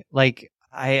agency, like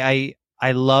I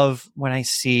love when I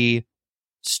see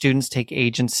students take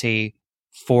agency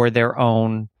for their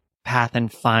own path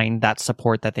and find that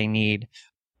support that they need.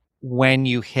 When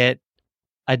you hit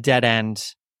a dead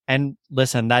end, and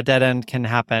listen, that dead end can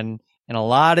happen in a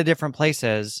lot of different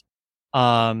places,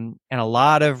 and a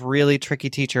lot of really tricky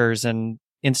teachers and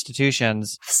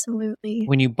institutions. Absolutely.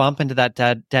 When you bump into that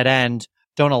dead end,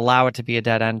 don't allow it to be a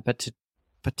dead end, but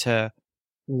to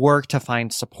work to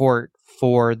find support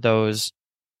for those,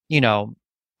 be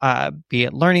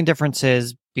it learning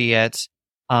differences, be it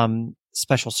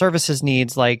special services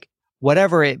needs, like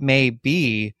whatever it may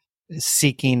be,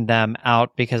 seeking them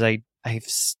out, because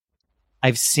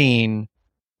I've seen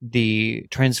the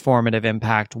transformative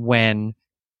impact when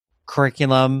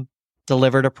curriculum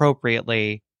delivered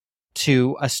appropriately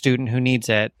to a student who needs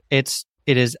it. It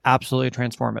is absolutely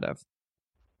transformative.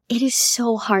 It is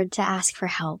so hard to ask for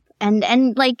help.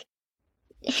 And like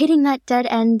hitting that dead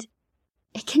end,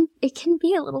 it can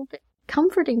be a little bit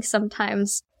comforting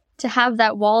sometimes to have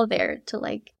that wall there to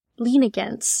like lean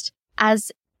against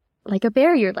as like a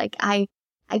barrier. Like, I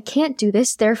can't do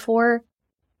this, therefore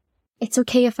it's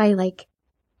okay if I like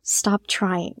stop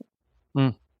trying.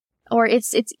 Or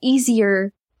it's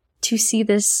easier to see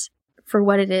this for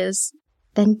what it is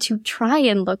than to try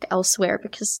and look elsewhere,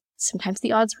 because sometimes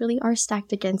the odds really are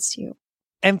stacked against you.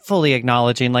 And fully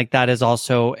acknowledging like that is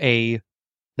also a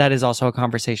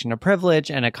conversation of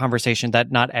privilege, and a conversation that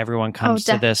not everyone comes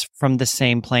to this from the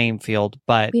same playing field.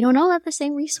 But we don't all have the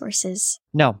same resources.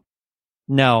 No.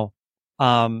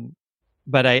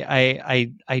 But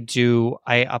I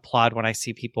applaud when I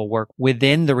see people work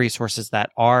within the resources that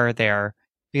are there,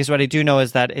 because what I do know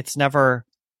is that it never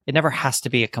has to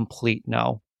be a complete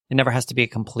no. It never has to be a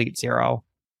complete zero.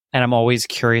 And I'm always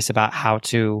curious about how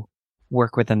to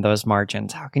work within those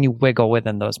margins. How can you wiggle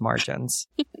within those margins?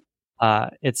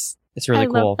 It's really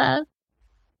cool. I love that.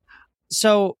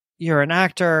 So you're an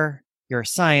actor, you're a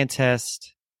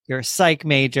scientist, you're a psych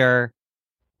major.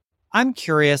 I'm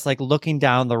curious, like looking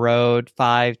down the road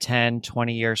 5, 10,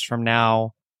 20 years from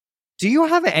now, do you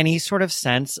have any sort of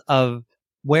sense of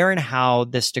where and how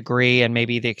this degree and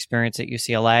maybe the experience at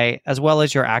UCLA, as well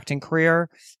as your acting career,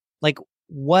 like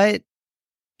what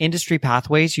industry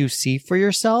pathways you see for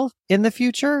yourself in the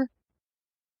future?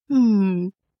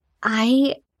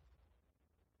 I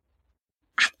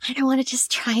don't want to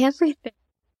just try everything.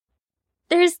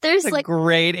 There's like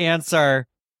great answer.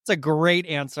 It's a great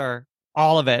answer.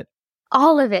 All of it.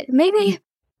 All of it. Maybe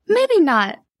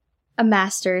not a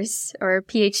master's or a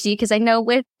PhD, because I know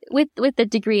with the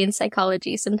degree in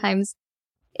psychology, sometimes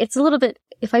it's a little bit,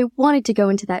 if I wanted to go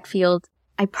into that field,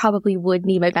 I probably would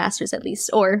need my master's at least,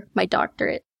 or my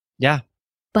doctorate. Yeah.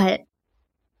 But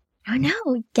I don't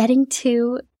know, getting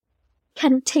to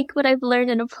kind of take what I've learned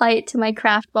and apply it to my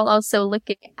craft while also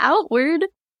looking outward,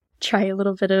 try a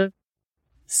little bit of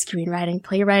screenwriting,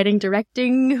 playwriting,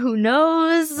 directing, who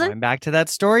knows? Going back to that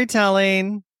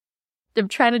storytelling. I'm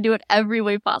trying to do it every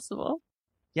way possible.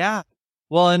 Yeah.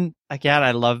 Well, and again,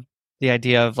 I love the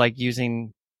idea of like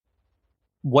using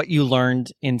what you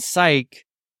learned in psych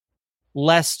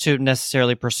less to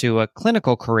necessarily pursue a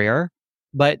clinical career,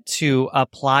 but to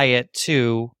apply it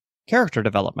to character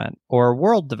development or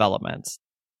world development.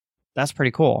 That's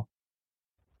pretty cool.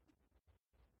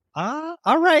 All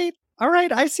right.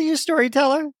 I see you,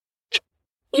 storyteller.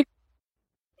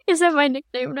 Is that my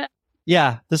nickname now?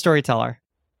 Yeah, the storyteller.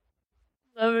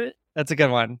 Love it. That's a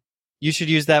good one. You should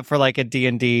use that for like a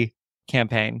D&D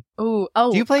campaign. Oh.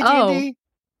 Do you play D&D?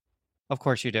 Of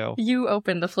course you do. You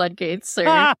open the floodgates,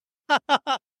 sir.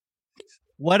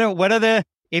 What are the,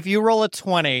 if you roll a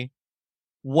 20,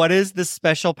 what is the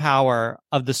special power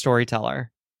of the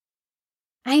storyteller?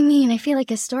 I mean, I feel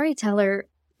like a storyteller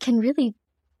can really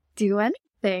do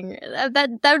anything.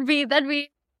 That'd be,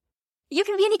 you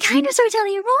can be any kind of storyteller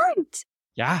you want.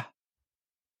 Yeah.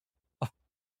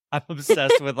 I'm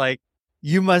obsessed with like,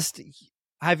 you must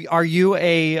have, are you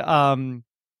a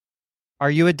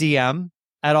DM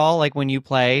at all? Like when you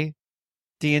play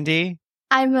D&D?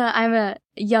 I'm a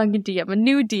young DM, a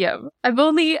new DM. I've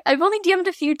only DM'd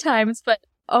a few times, but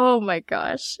oh my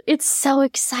gosh, it's so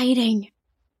exciting.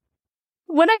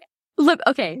 When I look,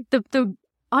 okay, the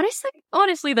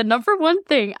honestly, the number one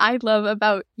thing I love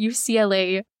about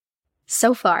UCLA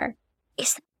so far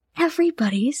is that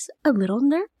everybody's a little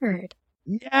nerd.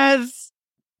 Yes.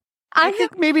 I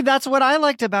think maybe that's what I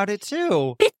liked about it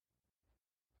too.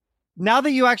 Now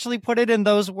that you actually put it in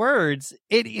those words,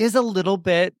 it is a little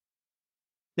bit,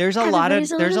 there's a lot of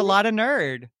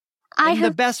nerd in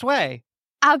the best way.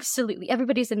 Absolutely.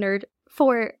 Everybody's a nerd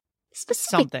for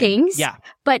specific things. Yeah.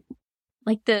 But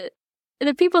like the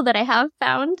people that I have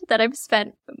found that I've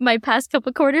spent my past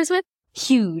couple quarters with,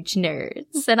 huge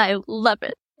nerds, and I love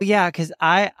it. Yeah, because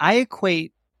I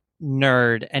equate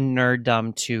nerd and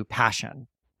nerddom to passion.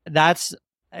 That's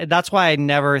why I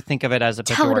never think of it as a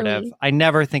pejorative. Totally. I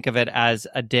never think of it as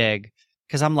a dig,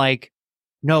 because I'm like,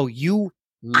 no, you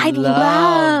I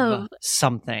love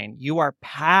something. You are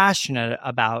passionate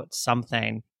about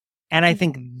something. And I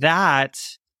think that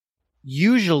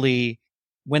usually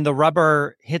when the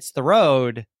rubber hits the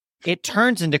road, it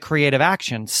turns into creative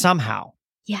action somehow.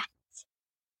 Yes.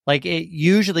 Like it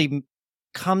usually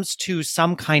comes to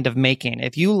some kind of making.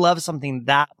 If you love something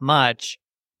that much,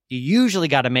 you usually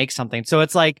got to make something. So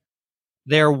it's like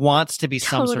there wants to be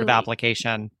some sort of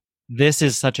application. This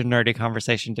is such a nerdy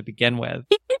conversation to begin with.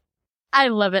 I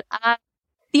love it.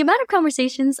 The amount of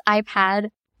conversations I've had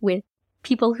with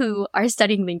people who are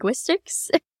studying linguistics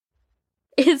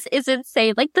is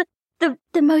insane. Like the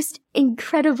most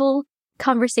incredible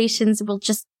conversations will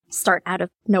just start out of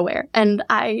nowhere. And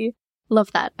I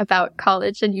love that about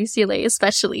college and UCLA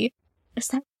especially, is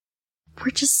that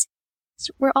we're just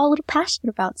we're all a little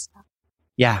passionate about stuff.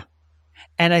 Yeah.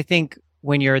 And I think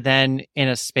when you're then in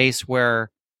a space where,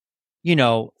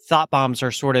 thought bombs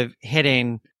are sort of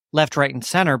hitting left, right, and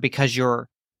center because you're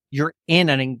in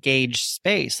an engaged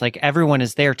space. Like everyone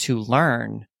is there to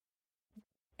learn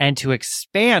and to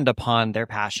expand upon their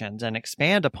passions and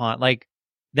expand upon, like,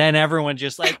 then everyone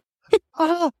just like,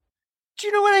 oh, do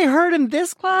you know what I heard in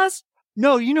this class?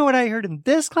 No, you know what I heard in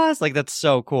this class? Like, that's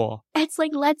so cool. It's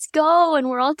like, let's go. And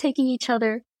we're all taking each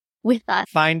other with us.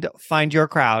 Find your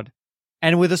crowd.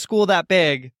 And with a school that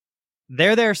big,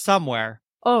 they're there somewhere.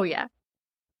 Oh, yeah.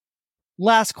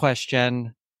 Last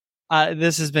question.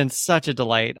 This has been such a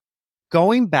delight.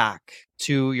 Going back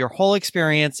to your whole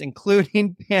experience,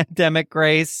 including pandemic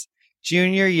Grace,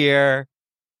 junior year,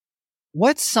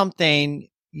 what's something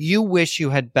you wish you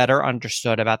had better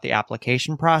understood about the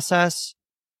application process?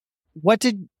 What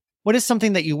is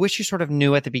something that you wish you sort of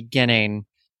knew at the beginning?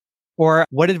 Or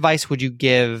what advice would you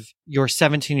give your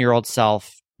 17-year-old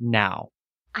self now?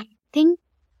 I think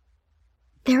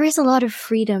there is a lot of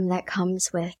freedom that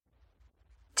comes with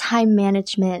time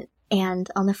management, and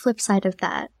on the flip side of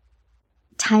that,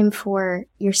 time for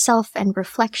yourself and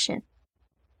reflection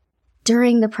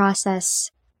during the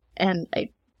process. And I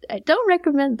don't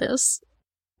recommend this.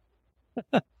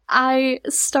 I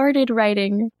started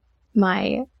writing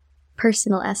my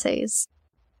personal essays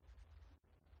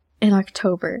in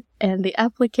October, and the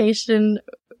application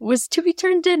was to be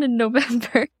turned in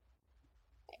November.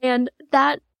 And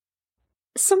that,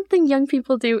 something young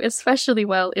people do especially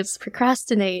well is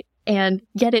procrastinate and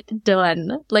get it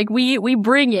done. Like, we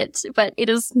bring it, but it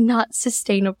is not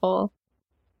sustainable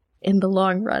in the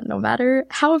long run, no matter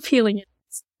how appealing it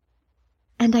is.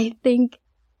 And I think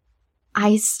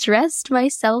I stressed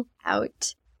myself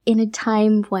out in a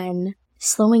time when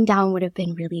slowing down would have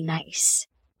been really nice.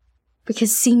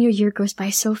 Because senior year goes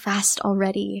by so fast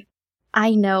already.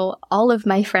 I know all of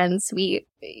my friends, we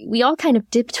all kind of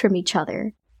dipped from each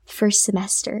other first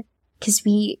semester because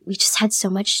we just had so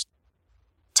much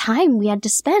time we had to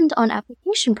spend on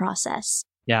application process.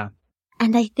 Yeah.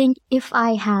 And I think if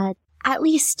I had at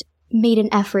least made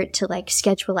an effort to like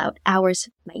schedule out hours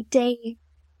of my day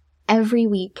every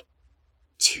week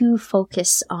to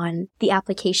focus on the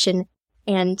application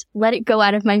and let it go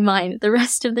out of my mind the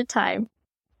rest of the time,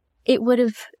 it would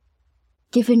have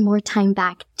given more time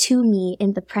back to me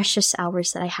in the precious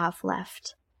hours that I have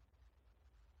left.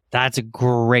 That's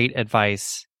great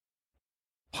advice.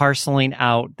 Parceling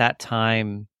out that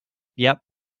time. Yep.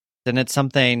 And it's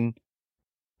something,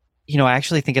 I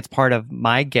actually think it's part of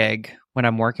my gig when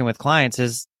I'm working with clients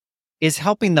is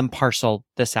helping them parcel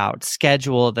this out,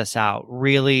 schedule this out,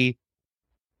 really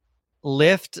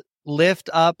lift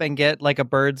up and get like a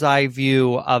bird's eye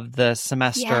view of the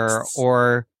semester. Yes.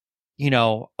 Or,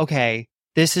 okay,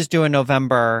 this is due in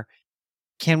November.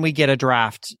 Can we get a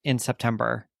draft in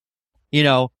September?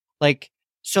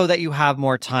 So that you have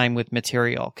more time with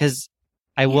material. Because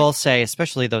I will say,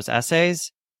 especially those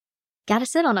essays. Gotta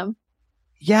sit on them.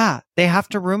 Yeah, they have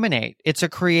to ruminate. It's a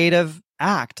creative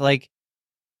act. Like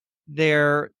they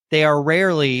are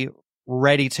rarely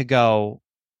ready to go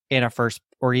in a first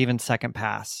or even second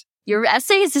pass. Your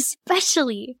essays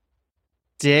especially.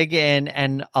 Dig in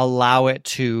and allow it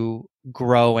to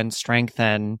grow and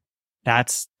strengthen.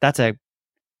 That's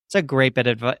a great bit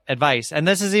of advice. And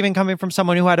this is even coming from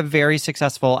someone who had a very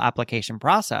successful application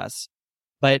process.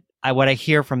 But what I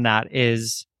hear from that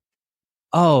is,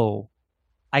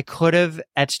 I could have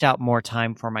etched out more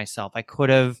time for myself. I could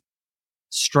have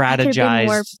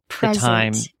strategized the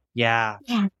time. Yeah.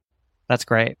 That's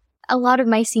great. A lot of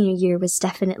my senior year was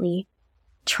definitely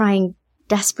trying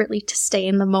desperately to stay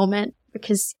in the moment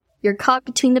because you're caught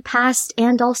between the past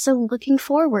and also looking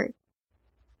forward.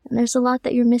 And there's a lot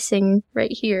that you're missing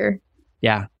right here.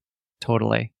 Yeah,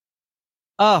 totally.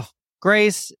 Oh,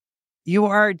 Grace, you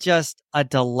are just a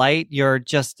delight. You're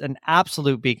just an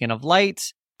absolute beacon of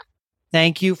light.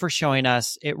 Thank you for showing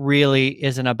us it really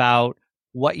isn't about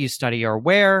what you study or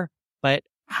where, but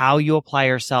how you apply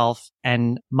yourself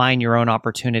and mine your own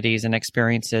opportunities and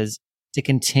experiences to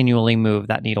continually move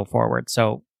that needle forward.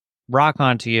 So rock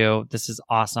on to you. This is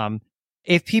awesome.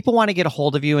 If people want to get a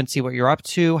hold of you and see what you're up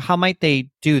to, how might they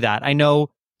do that? I know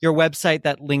your website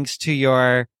that links to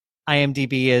your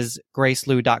IMDb is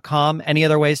gracelou.com. Any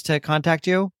other ways to contact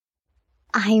you?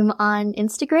 I'm on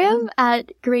Instagram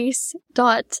at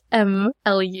grace.mlu,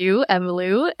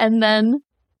 Emilou, and then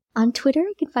on Twitter,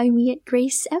 you can find me at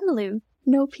Grace Emilou.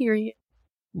 No period.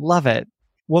 Love it.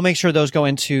 We'll make sure those go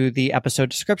into the episode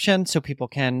description so people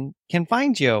can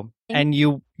find you. And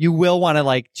you will want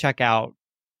to check out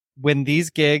when these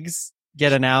gigs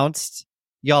get announced.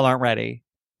 Y'all aren't ready.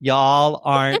 Y'all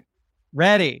aren't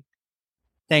Ready.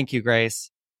 Thank you,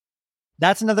 Grace.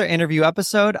 That's another interview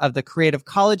episode of the Creative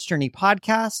College Journey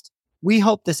podcast. We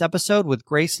hope this episode with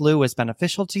Grace Liu was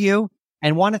beneficial to you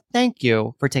and want to thank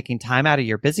you for taking time out of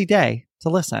your busy day to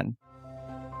listen.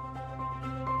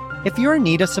 If you're in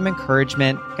need of some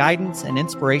encouragement, guidance, and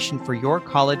inspiration for your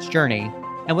college journey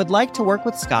and would like to work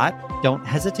with Scott, don't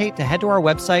hesitate to head to our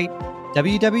website,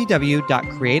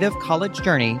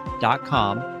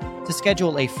 www.creativecollegejourney.com, to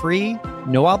schedule a free,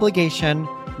 no obligation,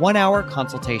 1-hour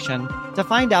consultation to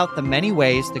find out the many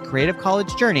ways the Creative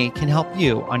College Journey can help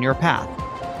you on your path.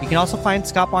 You can also find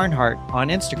Scott Barnhart on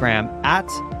Instagram at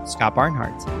Scott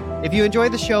Barnhart. If you enjoy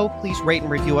the show, please rate and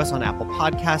review us on Apple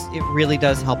Podcasts. It really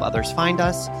does help others find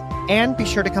us. And be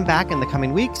sure to come back in the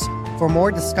coming weeks for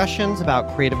more discussions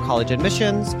about creative college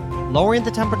admissions, lowering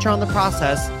the temperature on the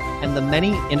process, and the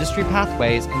many industry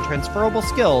pathways and transferable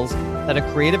skills that a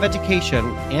creative education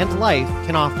and life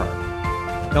can offer.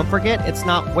 Don't forget, it's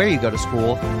not where you go to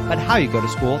school, but how you go to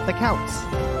school that counts.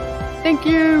 Thank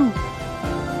you!